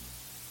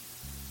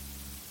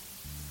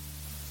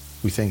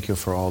 We thank you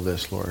for all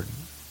this, Lord,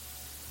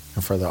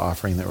 and for the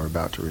offering that we're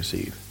about to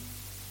receive.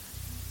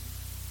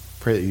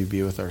 Pray that you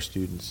be with our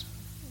students,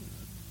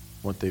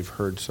 what they've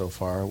heard so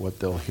far, what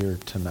they'll hear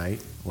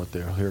tonight, what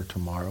they'll hear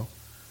tomorrow.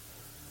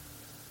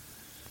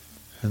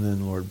 And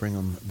then, Lord, bring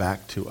them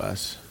back to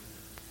us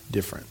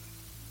different.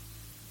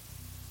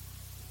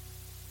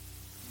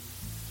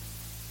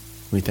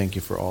 We thank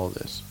you for all of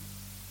this.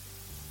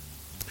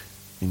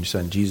 In your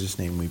Son, Jesus'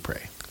 name we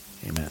pray.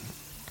 Amen.